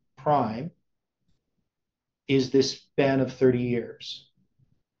 1331st prime is this span of 30 years.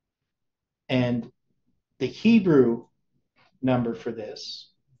 And the Hebrew number for this,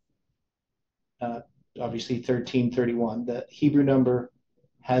 obviously 1331, the Hebrew number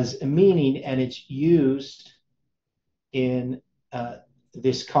has a meaning, and it's used in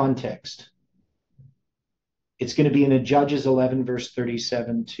this context. It's going to be in a Judges 11, verse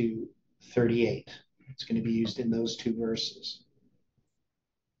 37 to 38. It's going to be used in those two verses.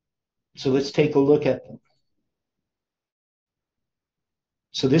 So let's take a look at them.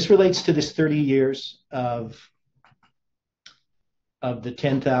 So this relates to this 30 years of the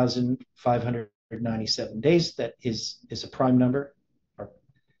 10,597 days. That is a prime number, or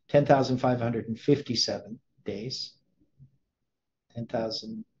 10,557 days.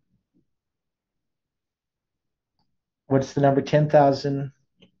 10,000. What's the number?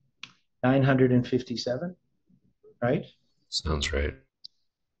 10,957, right? Sounds right.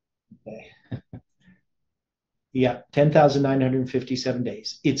 Okay. Yeah, 10,957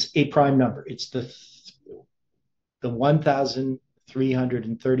 days. It's a prime number. It's the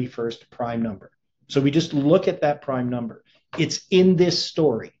 1,331st prime number. So we just look at that prime number. It's in this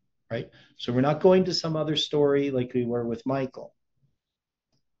story, right? So we're not going to some other story like we were with Michal,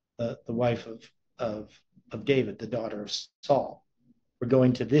 the wife of David, the daughter of Saul. We're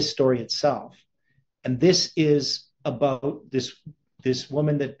going to this story itself. And this is about this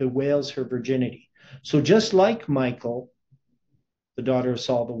woman that bewails her virginity. So just like Michal, the daughter of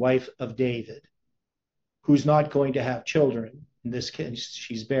Saul, the wife of David, who's not going to have children, in this case,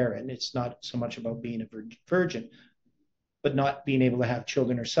 she's barren. It's not so much about being a virgin, but not being able to have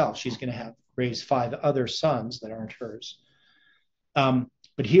children herself. She's going to raise 5 other sons that aren't hers.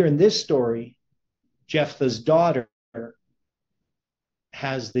 But here in this story, Jephthah's daughter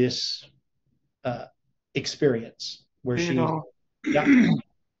has this experience where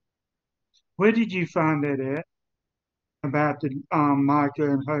Where did you find that at? About the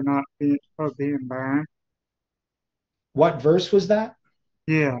Micah and her not being barren? What verse was that?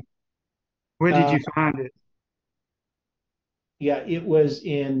 Yeah. Where did you find it? Yeah, it was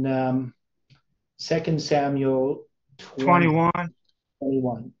in 2 Samuel 21.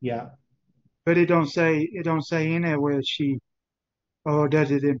 21. Yeah. But it don't say anywhere she, or does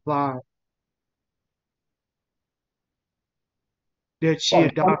it imply that she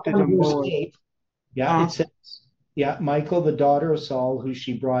adopted a boy? Yeah, it says, yeah, Michal, the daughter of Saul, who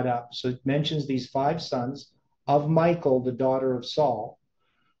she brought up. So it mentions these 5 sons of Michal, the daughter of Saul,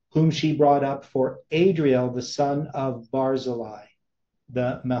 whom she brought up for Adriel, the son of Barzillai,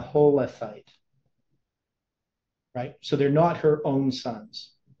 the Maholathite. Right? So they're not her own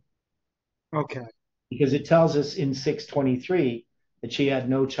sons. Okay. Because it tells us in 6:23 that she had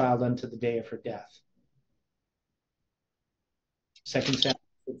no child unto the day of her death. 2 Samuel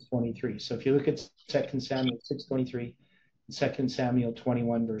 6:23. So if you look at 2 Samuel 6:23 and 2 Samuel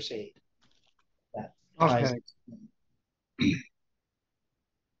 21, verse 8, that ties. Okay.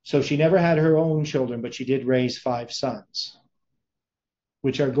 So she never had her own children, but she did raise 5 sons,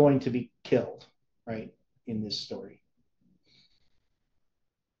 which are going to be killed, right, in this story.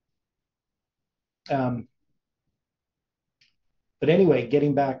 But anyway,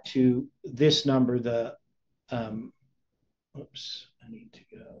 getting back to this number, oops, I need to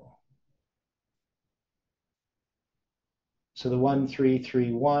go. So the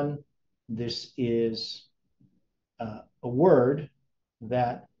 1331, this is a word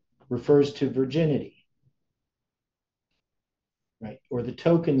that refers to virginity, right? Or the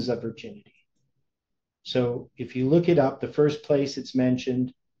tokens of virginity. So if you look it up, the first place it's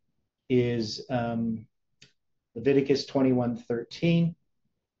mentioned is Leviticus 21:13,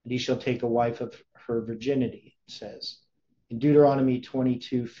 and he shall take a wife of her virginity, it says. In Deuteronomy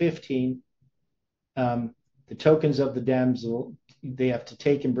 22:15, the tokens of the damsel, they have to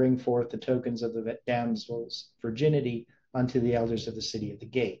take and bring forth the tokens of the damsel's virginity unto the elders of the city of the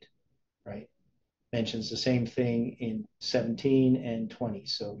gate, right? Mentions the same thing in 17 and 20.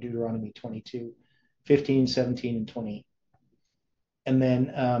 So Deuteronomy 22:15, 17, and 20. And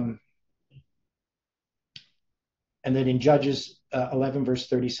then in Judges 11, verse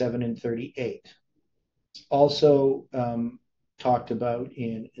 37 and 38. It's also talked about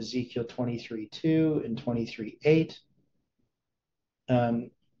in Ezekiel 23:2 and 23:8.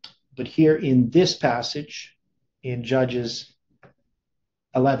 But here in this passage, in Judges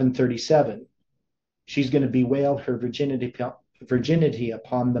 11:37, she's going to bewail her virginity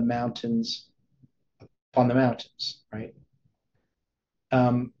upon the mountains, right?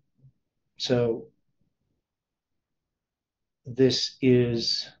 So this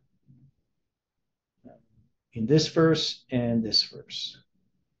is in this verse and this verse.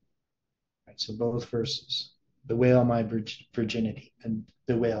 Right, so both verses. Bewail my virginity and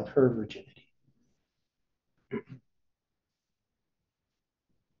bewail her virginity.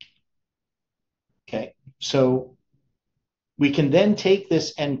 Okay, so we can then take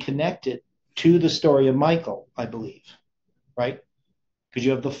this and connect it to the story of Michael, I believe, right? Because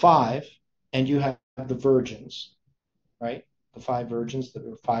you have the five and you have the virgins, right? The five virgins, that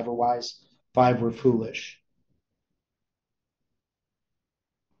were five were wise, five were foolish.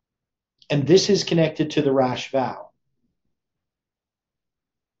 And this is connected to the rash vow.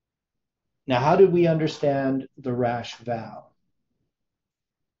 Now, how do we understand the rash vow?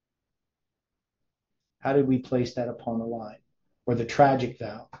 How did we place that upon the line? Or the tragic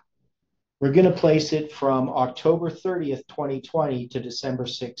vow? We're going to place it from October 30th, 2020 to December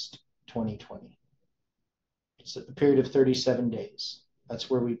 6th, 2020. It's a period of 37 days. That's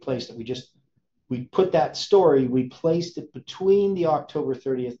where we placed it. We put that story, we placed it between the October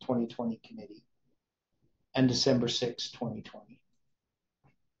 30th, 2020 committee and December 6th, 2020.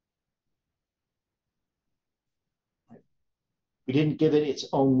 We didn't give it its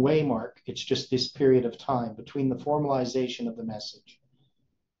own waymark. It's just this period of time between the formalization of the message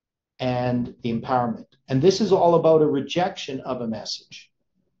and the empowerment. And this is all about a rejection of a message,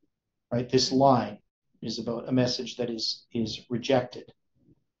 right? This line is about a message that is rejected.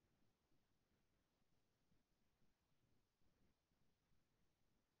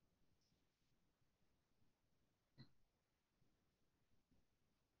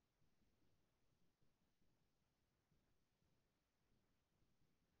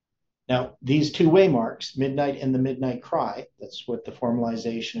 Now, these two waymarks, midnight and the midnight cry, that's what the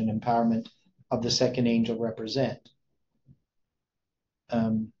formalization and empowerment of the second angel represent.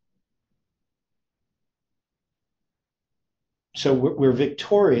 So we're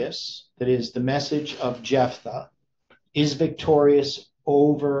victorious, that is, the message of Jephthah is victorious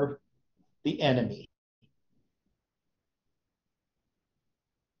over the enemy.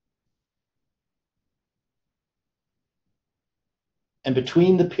 And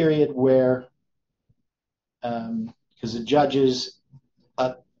between the period where, because the Judges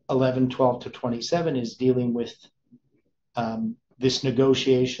 11, 12 to 27 is dealing with this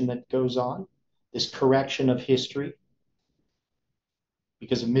negotiation that goes on, this correction of history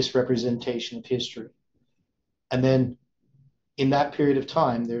because of misrepresentation of history. And then in that period of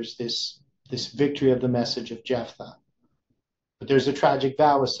time, there's this victory of the message of Jephthah. But there's a tragic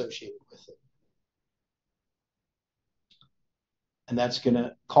vow associated with it. And that's going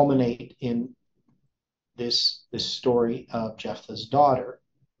to culminate in this story of Jephthah's daughter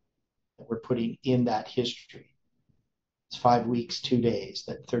that we're putting in that history. It's 5 weeks, 2 days,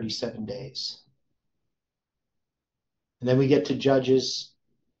 that 37 days. And then we get to Judges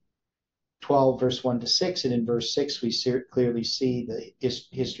 12, verse 1 to 6. And in verse 6, we clearly see the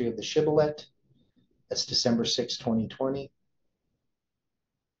history of the shibboleth. That's December 6, 2020.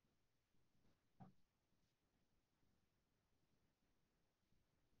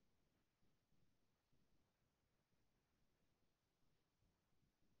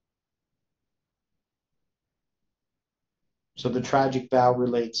 So the tragic vow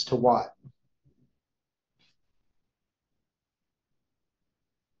relates to what?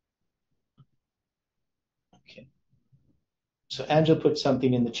 Okay. So Angela put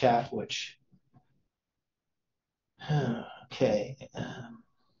something in the chat, which, okay.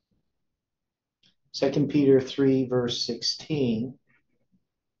 2 Peter 3, verse 16.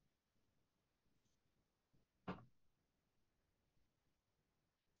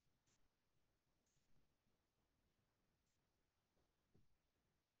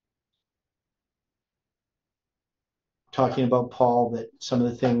 Talking about Paul, that some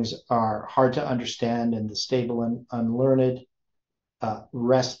of the things are hard to understand and the stable and unlearned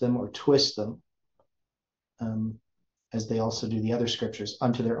wrest them or twist them, as they also do the other scriptures,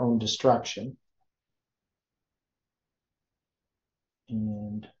 unto their own destruction.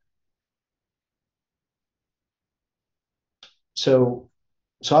 And so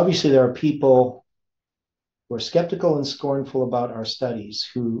obviously there are people who are skeptical and scornful about our studies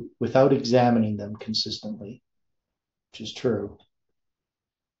who, without examining them consistently, which is true.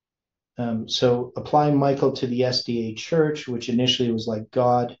 So applying Michael to the SDA church, which initially was like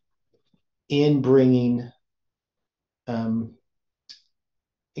God in bringing, God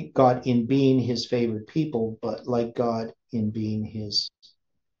in being his favored people, but like God in being his,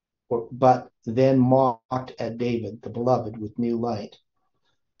 but then mocked at David, the beloved, with new light.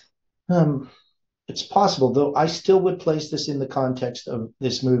 It's possible, though I still would place this in the context of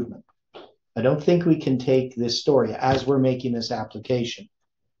this movement. I don't think we can take this story as we're making this application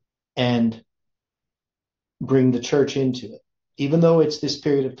and bring the church into it, even though it's this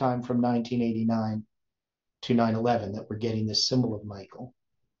period of time from 1989 to 9/11 that we're getting this symbol of Michael.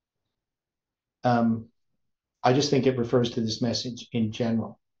 I just think it refers to this message in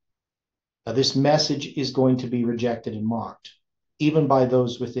general. This message is going to be rejected and mocked, even by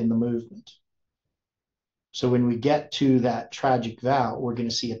those within the movement. So when we get to that tragic vow, we're going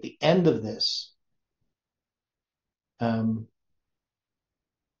to see at the end of this,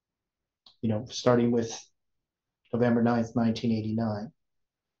 starting with November 9th, 1989,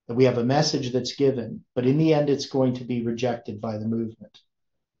 that we have a message that's given, but in the end, it's going to be rejected by the movement.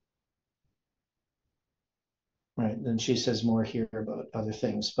 Right, and she says more here about other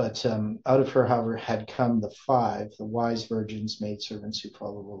things. But out of her, however, had come the 5, the wise virgins, maidservants who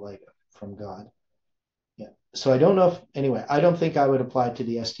follow the light from God. Yeah. So I don't know anyway, I don't think I would apply it to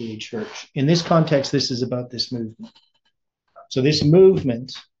the SDA Church. In this context, this is about this movement. So this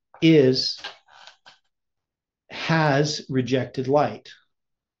movement has rejected light.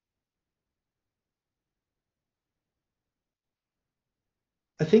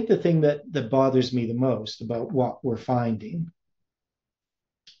 I think the thing that bothers me the most about what we're finding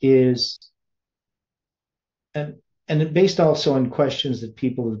is, and based also on questions that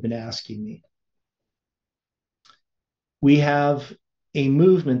people have been asking me, we have a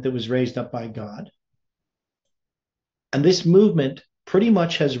movement that was raised up by God. And this movement pretty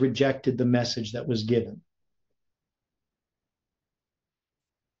much has rejected the message that was given.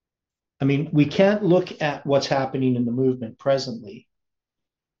 I mean, we can't look at what's happening in the movement presently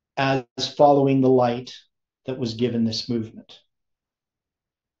as following the light that was given this movement.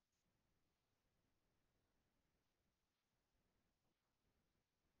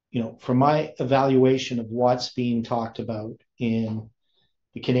 From my evaluation of what's being talked about in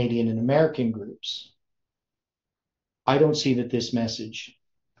the Canadian and American groups, I don't see that this message,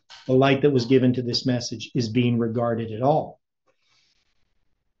 the light that was given to this message, is being regarded at all.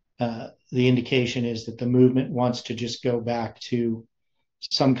 The indication is that the movement wants to just go back to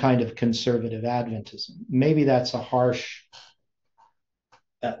some kind of conservative Adventism. Maybe that's a harsh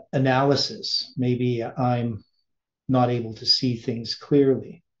analysis. Maybe I'm not able to see things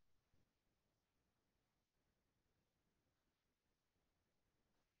clearly.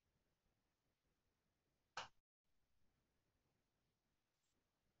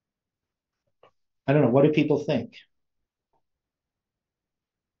 I don't know. What do people think?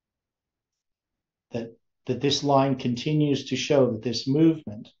 That this line continues to show that this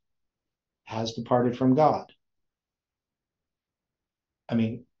movement has departed from God. I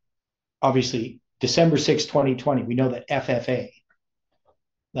mean, obviously, December 6, 2020, we know that FFA,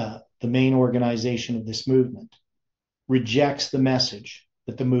 the main organization of this movement, rejects the message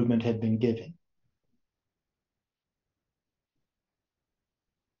that the movement had been giving.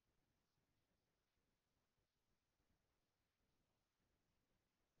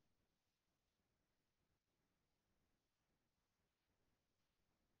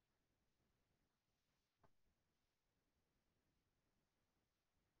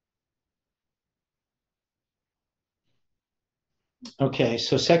 Okay,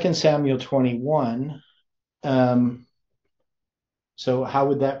 so 2 Samuel 21. So how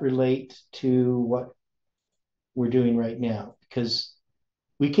would that relate to what we're doing right now? Because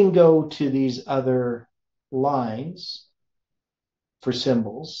we can go to these other lines for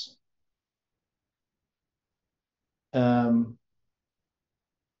symbols. But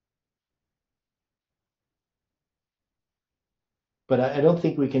I don't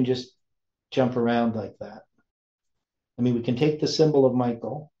think we can just jump around like that. I mean, we can take the symbol of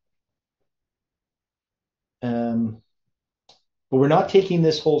Michael, but we're not taking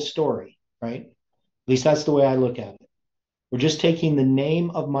this whole story, right? At least that's the way I look at it. We're just taking the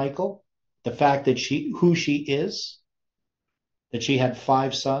name of Michael, the fact that who she is, that she had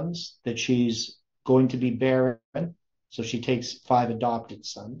 5 sons, that she's going to be barren, so she takes 5 adopted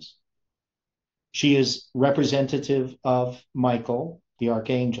sons. She is representative of Michael, the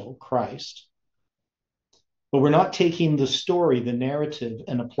archangel, Christ. But we're not taking the story, the narrative,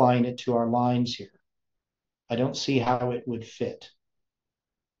 and applying it to our lines here. I don't see how it would fit.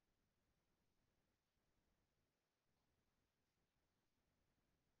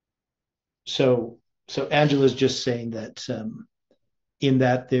 So Angela's just saying that in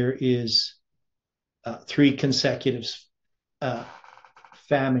that there is 3 consecutive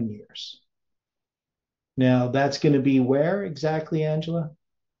famine years. Now, that's going to be where exactly, Angela?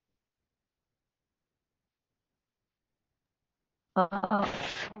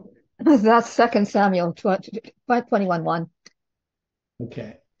 That's 2 Samuel 21:1.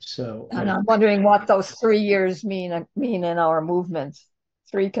 Okay, so and I'm wondering what those 3 years mean in our movement.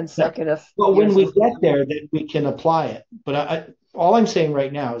 3 consecutive. Well, when we get there, then we can apply it. But all I'm saying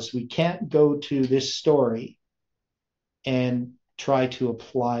right now is we can't go to this story and try to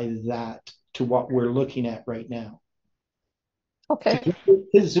apply that to what we're looking at right now. Okay.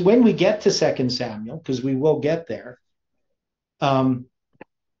 Because when we get to 2 Samuel, because we will get there,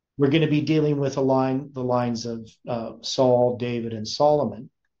 we're going to be dealing with the lines of Saul, David, and Solomon,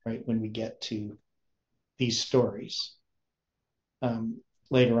 right? When we get to these stories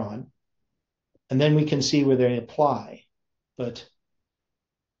later on, and then we can see where they apply. But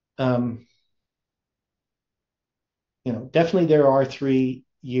definitely there are 3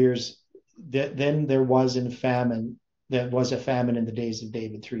 years. Then there was in famine. There was a famine in the days of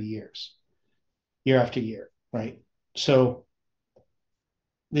David, 3 years, year after year, right? So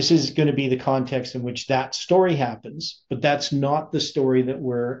this is going to be the context in which that story happens, but that's not the story that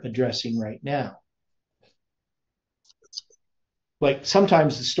we're addressing right now. Like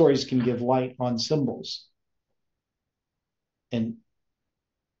sometimes the stories can give light on symbols.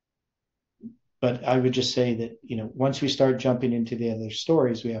 But I would just say that, once we start jumping into the other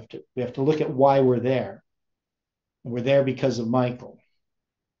stories, we have to look at why we're there. We're there because of Michael,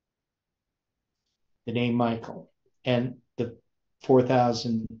 the name Michael, and the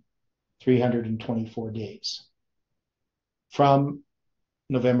 4,324 days from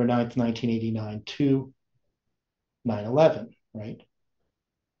November 9th, 1989 to 9/11, right?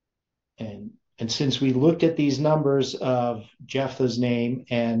 And since we looked at these numbers of Jephthah's name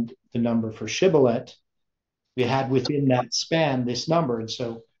and the number for Shibboleth, we had within that span this number. And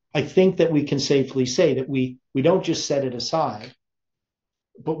so I think that we can safely say that we don't just set it aside,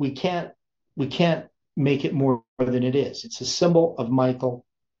 but we can't make it more than it is. It's a symbol of Michael,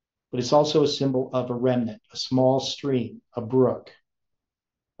 but it's also a symbol of a remnant, a small stream, a brook,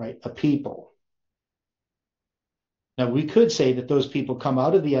 right? A people. Now, we could say that those people come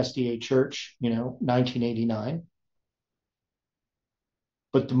out of the SDA church, 1989.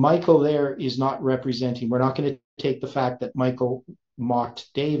 But the Michael there is not representing, we're not going to take the fact that Michael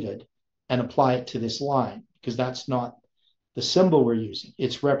mocked David and apply it to this line, because that's not the symbol we're using.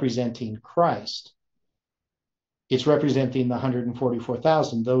 It's representing Christ. It's representing the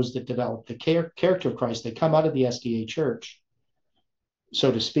 144,000, those that develop the character of Christ. They come out of the SDA church,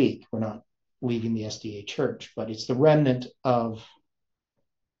 so to speak. We're not leaving the SDA church, but it's the remnant of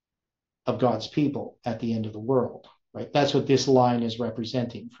God's people at the end of the world, right? That's what this line is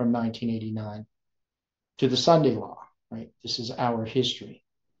representing from 1989 to the Sunday law, right? This is our history.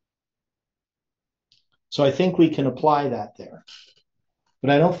 So I think we can apply that there,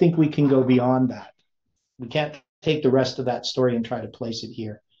 but I don't think we can go beyond that. We can't take the rest of that story and try to place it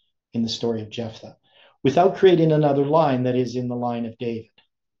here in the story of Jephthah without creating another line that is in the line of David.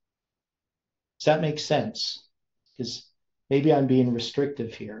 Does that make sense? Because maybe I'm being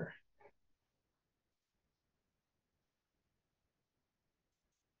restrictive here.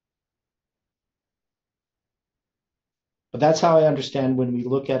 But that's how I understand when we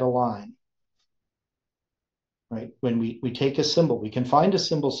look at a line, right? When we take a symbol, we can find a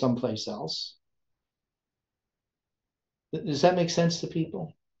symbol someplace else. Does that make sense to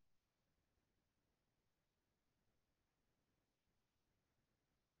people?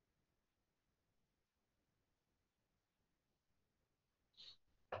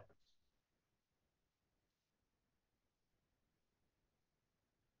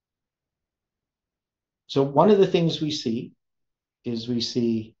 So one of the things we see is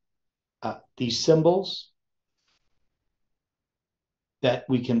these symbols that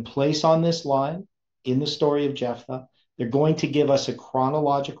we can place on this line in the story of Jephthah. They're going to give us a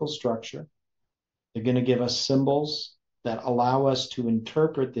chronological structure. They're going to give us symbols that allow us to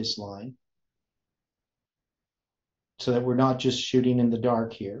interpret this line so that we're not just shooting in the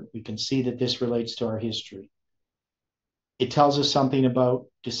dark here. We can see that this relates to our history. It tells us something about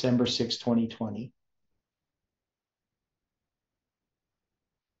December 6, 2020.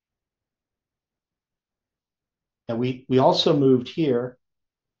 Now we also moved here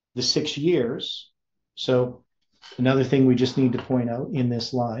the 6 years. So another thing we just need to point out in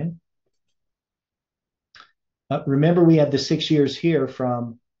this line. Remember, we had the 6 years here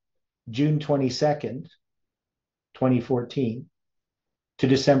from June 22nd, 2014 to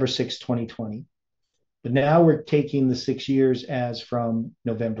December 6, 2020. But now we're taking the 6 years as from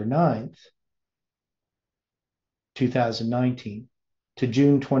November 9th, 2019 to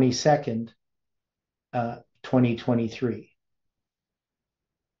June 22nd, 2023.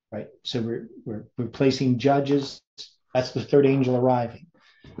 Right? So we're replacing judges. That's the third angel arriving.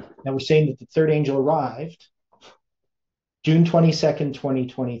 Now we're saying that the third angel arrived June 22nd,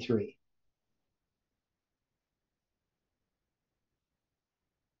 2023.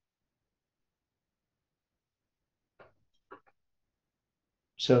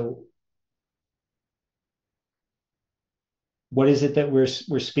 So what is it that we're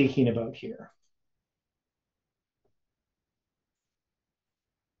speaking about here?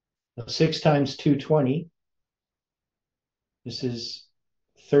 6 times 220. This is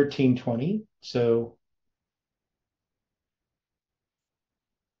 1320. So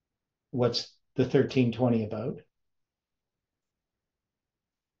what's the 1320 about?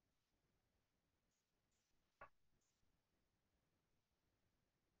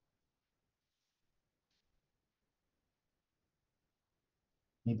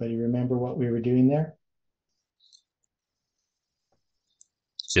 Anybody remember what we were doing there?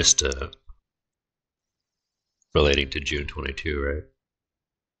 Just relating to June 22, right?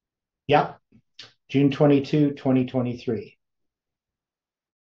 Yeah. June 22, 2023.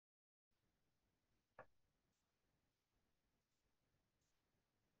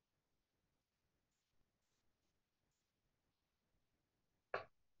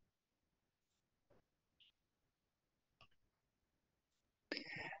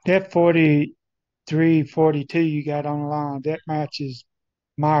 That 43, 42 you got on the line, that matches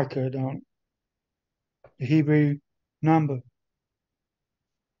Micah, don't it? The Hebrew number.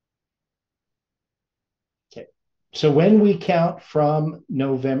 Okay. So when we count from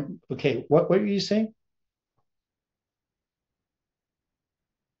November, okay, what were you saying?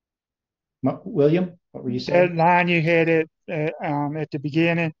 William, what were you saying? That line you had at the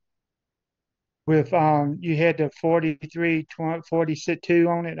beginning with you had the 43, 20, 42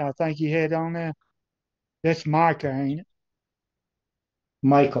 on it. I think you had on there. That's Micah, ain't it?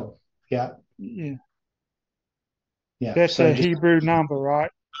 Michael. Yeah. Yeah. Yeah. That's so a Hebrew number,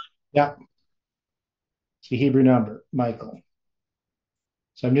 right? Yeah. It's the Hebrew number, Michael.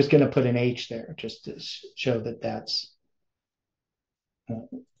 So I'm just going to put an H there just to show that that's.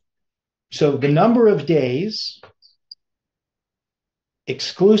 So the number of days,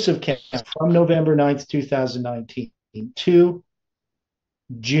 exclusive count from November 9th, 2019 to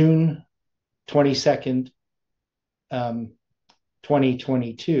June 22nd,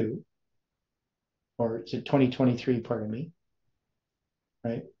 2022, or is it 2023, pardon me,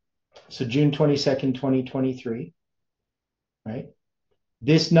 right? So June 22nd, 2023, right?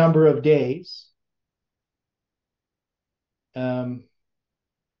 This number of days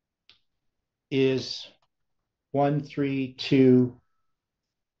is 132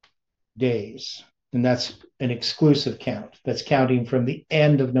 days. And that's an exclusive count. That's counting from the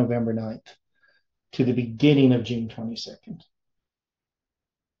end of November 9th to the beginning of June 22nd,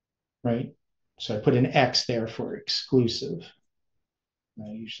 right? So I put an X there for exclusive.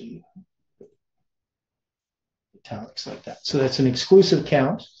 I usually italics like that. So that's an exclusive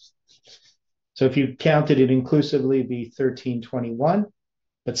count. So if you counted it inclusively, it'd be 1321,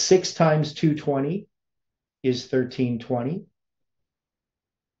 but 6 times 220 is 1320.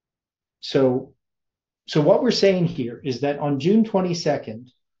 So what we're saying here is that on June 22nd,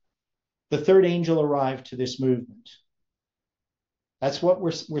 the third angel arrived to this movement. That's what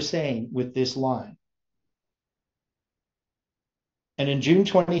we're saying with this line. And in June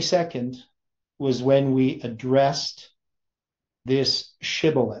 22nd was when we addressed this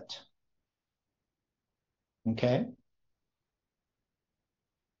shibboleth. Okay?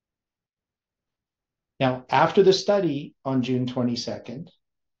 Now, after the study on June 22nd,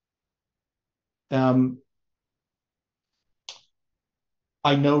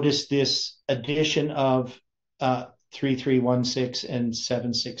 I noticed this addition of 3316 and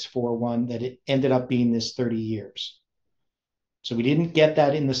 7641, that it ended up being this 30 years. So we didn't get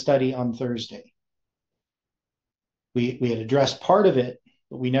that in the study on Thursday. We had addressed part of it,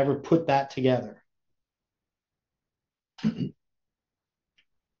 but we never put that together.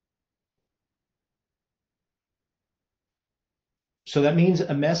 So that means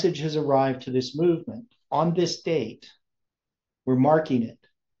a message has arrived to this movement on this date. We're marking it.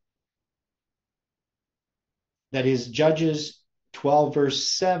 That is, Judges 12, verse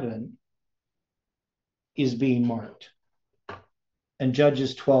 7 is being marked. And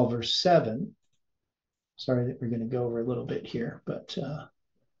Judges 12, verse 7, sorry that we're going to go over a little bit here, but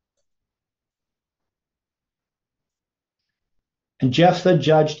and Jephthah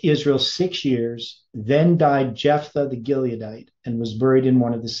judged Israel 6 years. Then died Jephthah the Gileadite and was buried in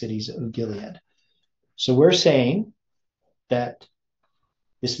one of the cities of Gilead. So we're saying that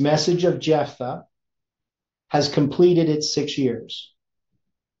this message of Jephthah has completed its 6 years.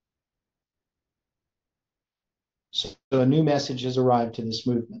 So a new message has arrived to this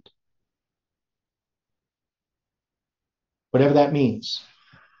movement. Whatever that means.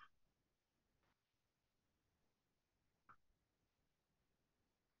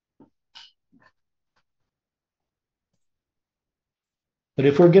 But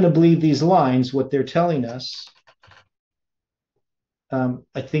if we're going to believe these lines, what they're telling us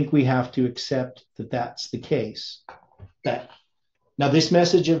I think we have to accept that that's the case. That now this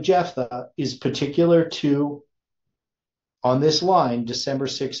message of Jephthah is particular to, on this line, December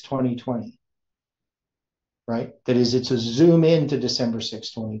 6, 2020, right? That is, it's a zoom in to December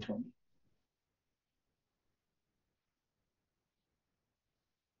 6, 2020.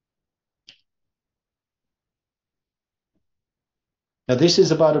 Now, this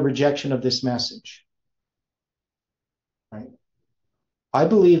is about a rejection of this message, right? I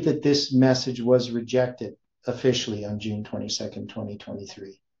believe that this message was rejected officially on June 22nd,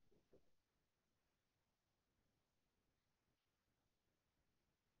 2023.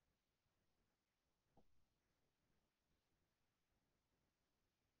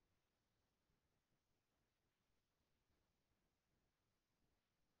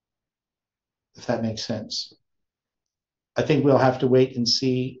 If that makes sense. I think we'll have to wait and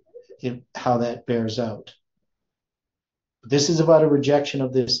see how that bears out. This is about a rejection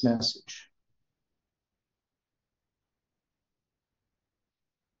of this message.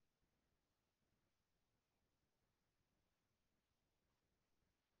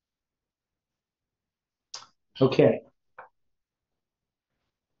 Okay.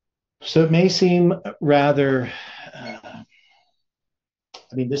 So it may seem rather, I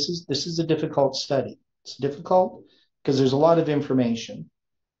mean, this is a difficult study. It's difficult because there's a lot of information.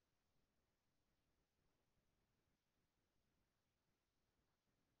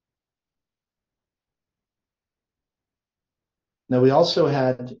 Now, we also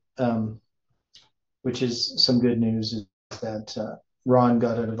had, which is some good news, is that Ron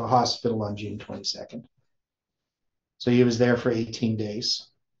got out of the hospital on June 22nd. So he was there for 18 days.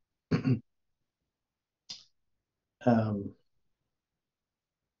 So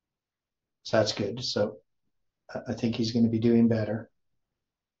that's good. So I think he's going to be doing better.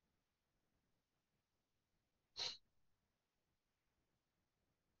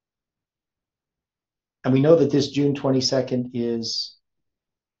 And we know that this June 22nd is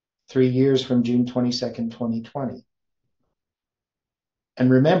 3 years from June 22nd, 2020.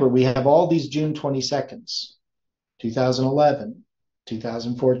 And remember, we have all these June 22nds, 2011,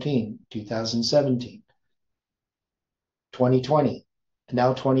 2014, 2017, 2020, and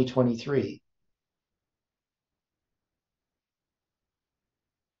now 2023.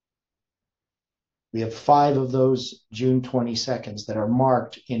 We have 5 of those June 22nds that are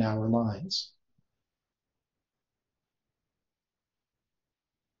marked in our lines.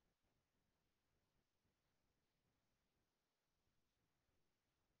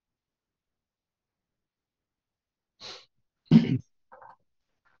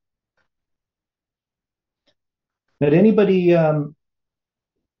 Did anybody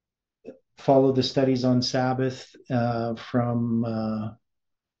follow the studies on Sabbath from,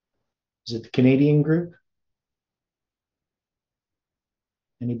 is it the Canadian group?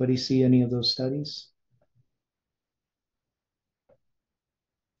 Anybody see any of those studies?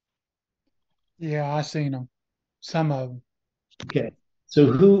 Yeah, I seen them. Some of them. Okay.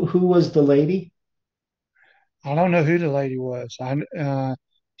 So who was the lady? I don't know who the lady was.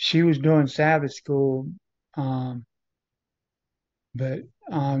 She was doing Sabbath school, um, but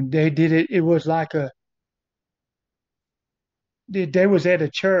they did it. It was like they was at a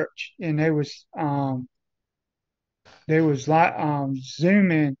church and they was like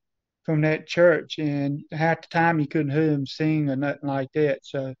zooming from that church, and half the time you couldn't hear them sing or nothing like that.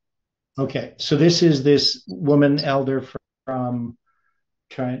 So Okay. So this is this woman elder from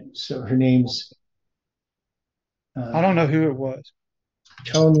so her name's I don't know who it was.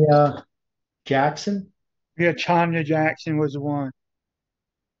 Tonya Jackson. Yeah, Chanya Jackson was the one.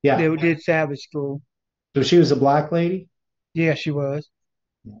 Yeah. They did Sabbath school. So she was a black lady. Yeah, she was.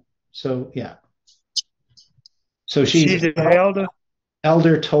 So yeah. So She's an elder.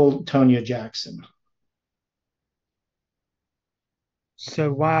 Elder Tonya Jackson.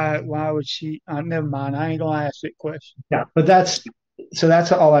 So why would she? Never mind. I ain't gonna ask that question. Yeah, but that's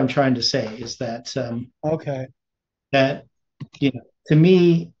all I'm trying to say is that Okay. that to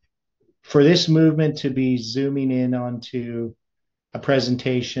me, for this movement to be zooming in onto a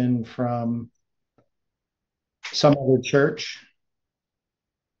presentation from some other church,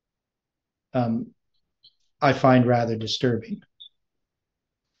 I find rather disturbing.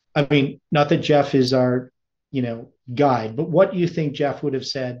 I mean, not that Jeff is our, guide, but what do you think Jeff would have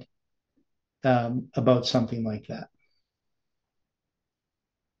said about something like that?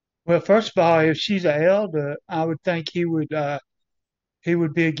 Well, first of all, if she's an elder, I would think he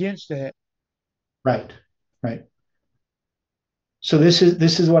would be against that. Right, right. So this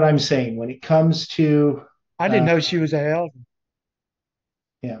is what I'm saying when it comes to. I didn't know she was an elder.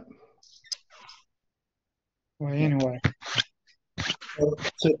 Yeah. Well, anyway.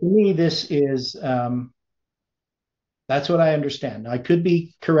 So to me, this is that's what I understand. I could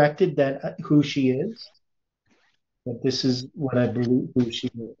be corrected that who she is, but this is what I believe who she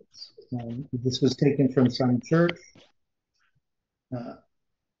is. This was taken from some church. Uh,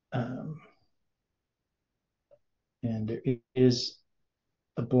 um, and there is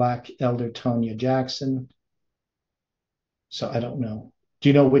a black elder, Tonya Jackson. So I don't know. Do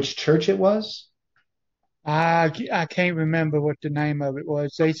you know which church it was? I can't remember what the name of it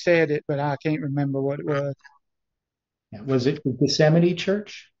was. They said it, but I can't remember what it was. Yeah. Was it the Gethsemane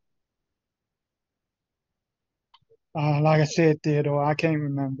Church? Like I said, Theodore, I can't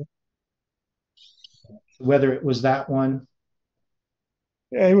remember. Whether it was that one.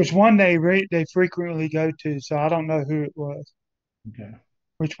 It was one they frequently go to, so I don't know who it was. Okay.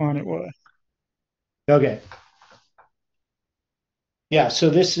 Which one it was. Okay. Yeah, so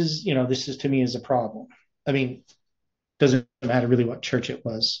this is to me is a problem. I mean, doesn't matter really what church it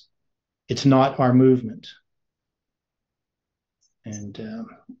was. It's not our movement. And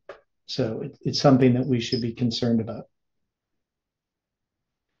so it's something that we should be concerned about.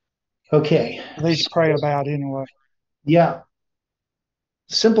 Okay. At least pray about anyway. Yeah.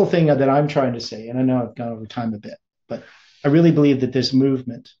 Simple thing that I'm trying to say, and I know I've gone over time a bit, but I really believe that this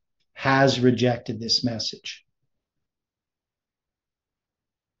movement has rejected this message.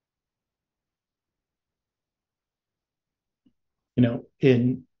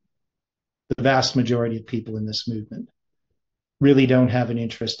 In the vast majority of people in this movement really don't have an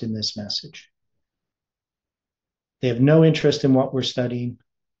interest in this message. They have no interest in what we're studying.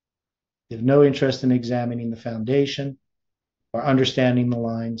 They have no interest in examining the foundation or understanding the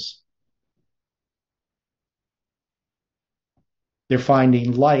lines. They're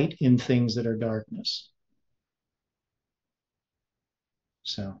finding light in things that are darkness.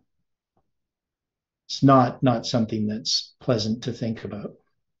 So it's not something that's pleasant to think about.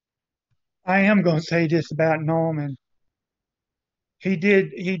 I am going to say this about Norman. He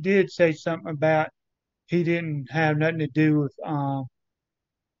did say something about he didn't have nothing to do with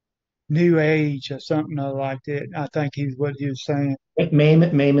New Age or something like that. I think he's what he was saying.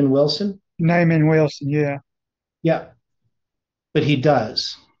 Maimon Wilson? Naaman Wilson, yeah. Yeah, but he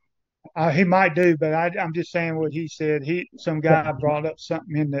does. He might do, but I'm just saying what he said. Some guy brought up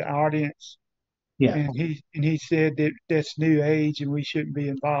something in the audience, yeah, and he said that that's New Age and we shouldn't be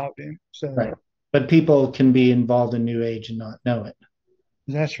involved in. So, right. But people can be involved in New Age and not know it.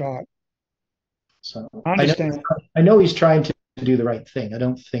 That's right. So I understand. I know he's trying to do the right thing. I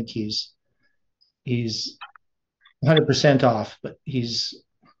don't think he's 100% off, but he's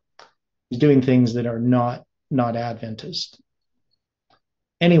doing things that are not Adventist.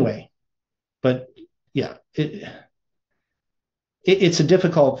 Anyway, but yeah, it's a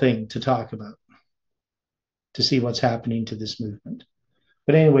difficult thing to talk about, to see what's happening to this movement.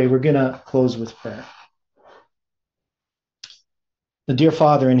 But anyway, we're going to close with prayer. The dear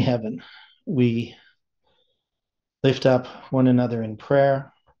Father in heaven, we lift up one another in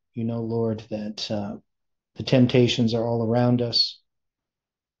prayer. You know, Lord, that the temptations are all around us.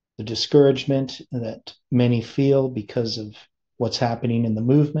 The discouragement that many feel because of what's happening in the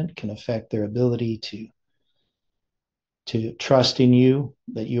movement can affect their ability to trust in you,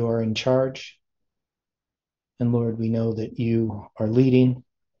 that you are in charge. And Lord, we know that you are leading.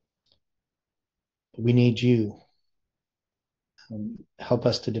 We need you. Help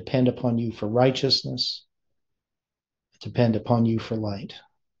us to depend upon you for righteousness, depend upon you for light.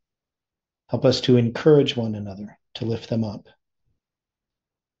 Help us to encourage one another, to lift them up.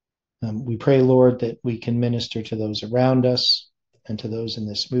 We pray, Lord, that we can minister to those around us and to those in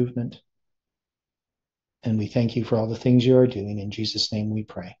this movement. And we thank you for all the things you are doing. In Jesus' name we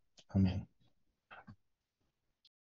pray. Amen.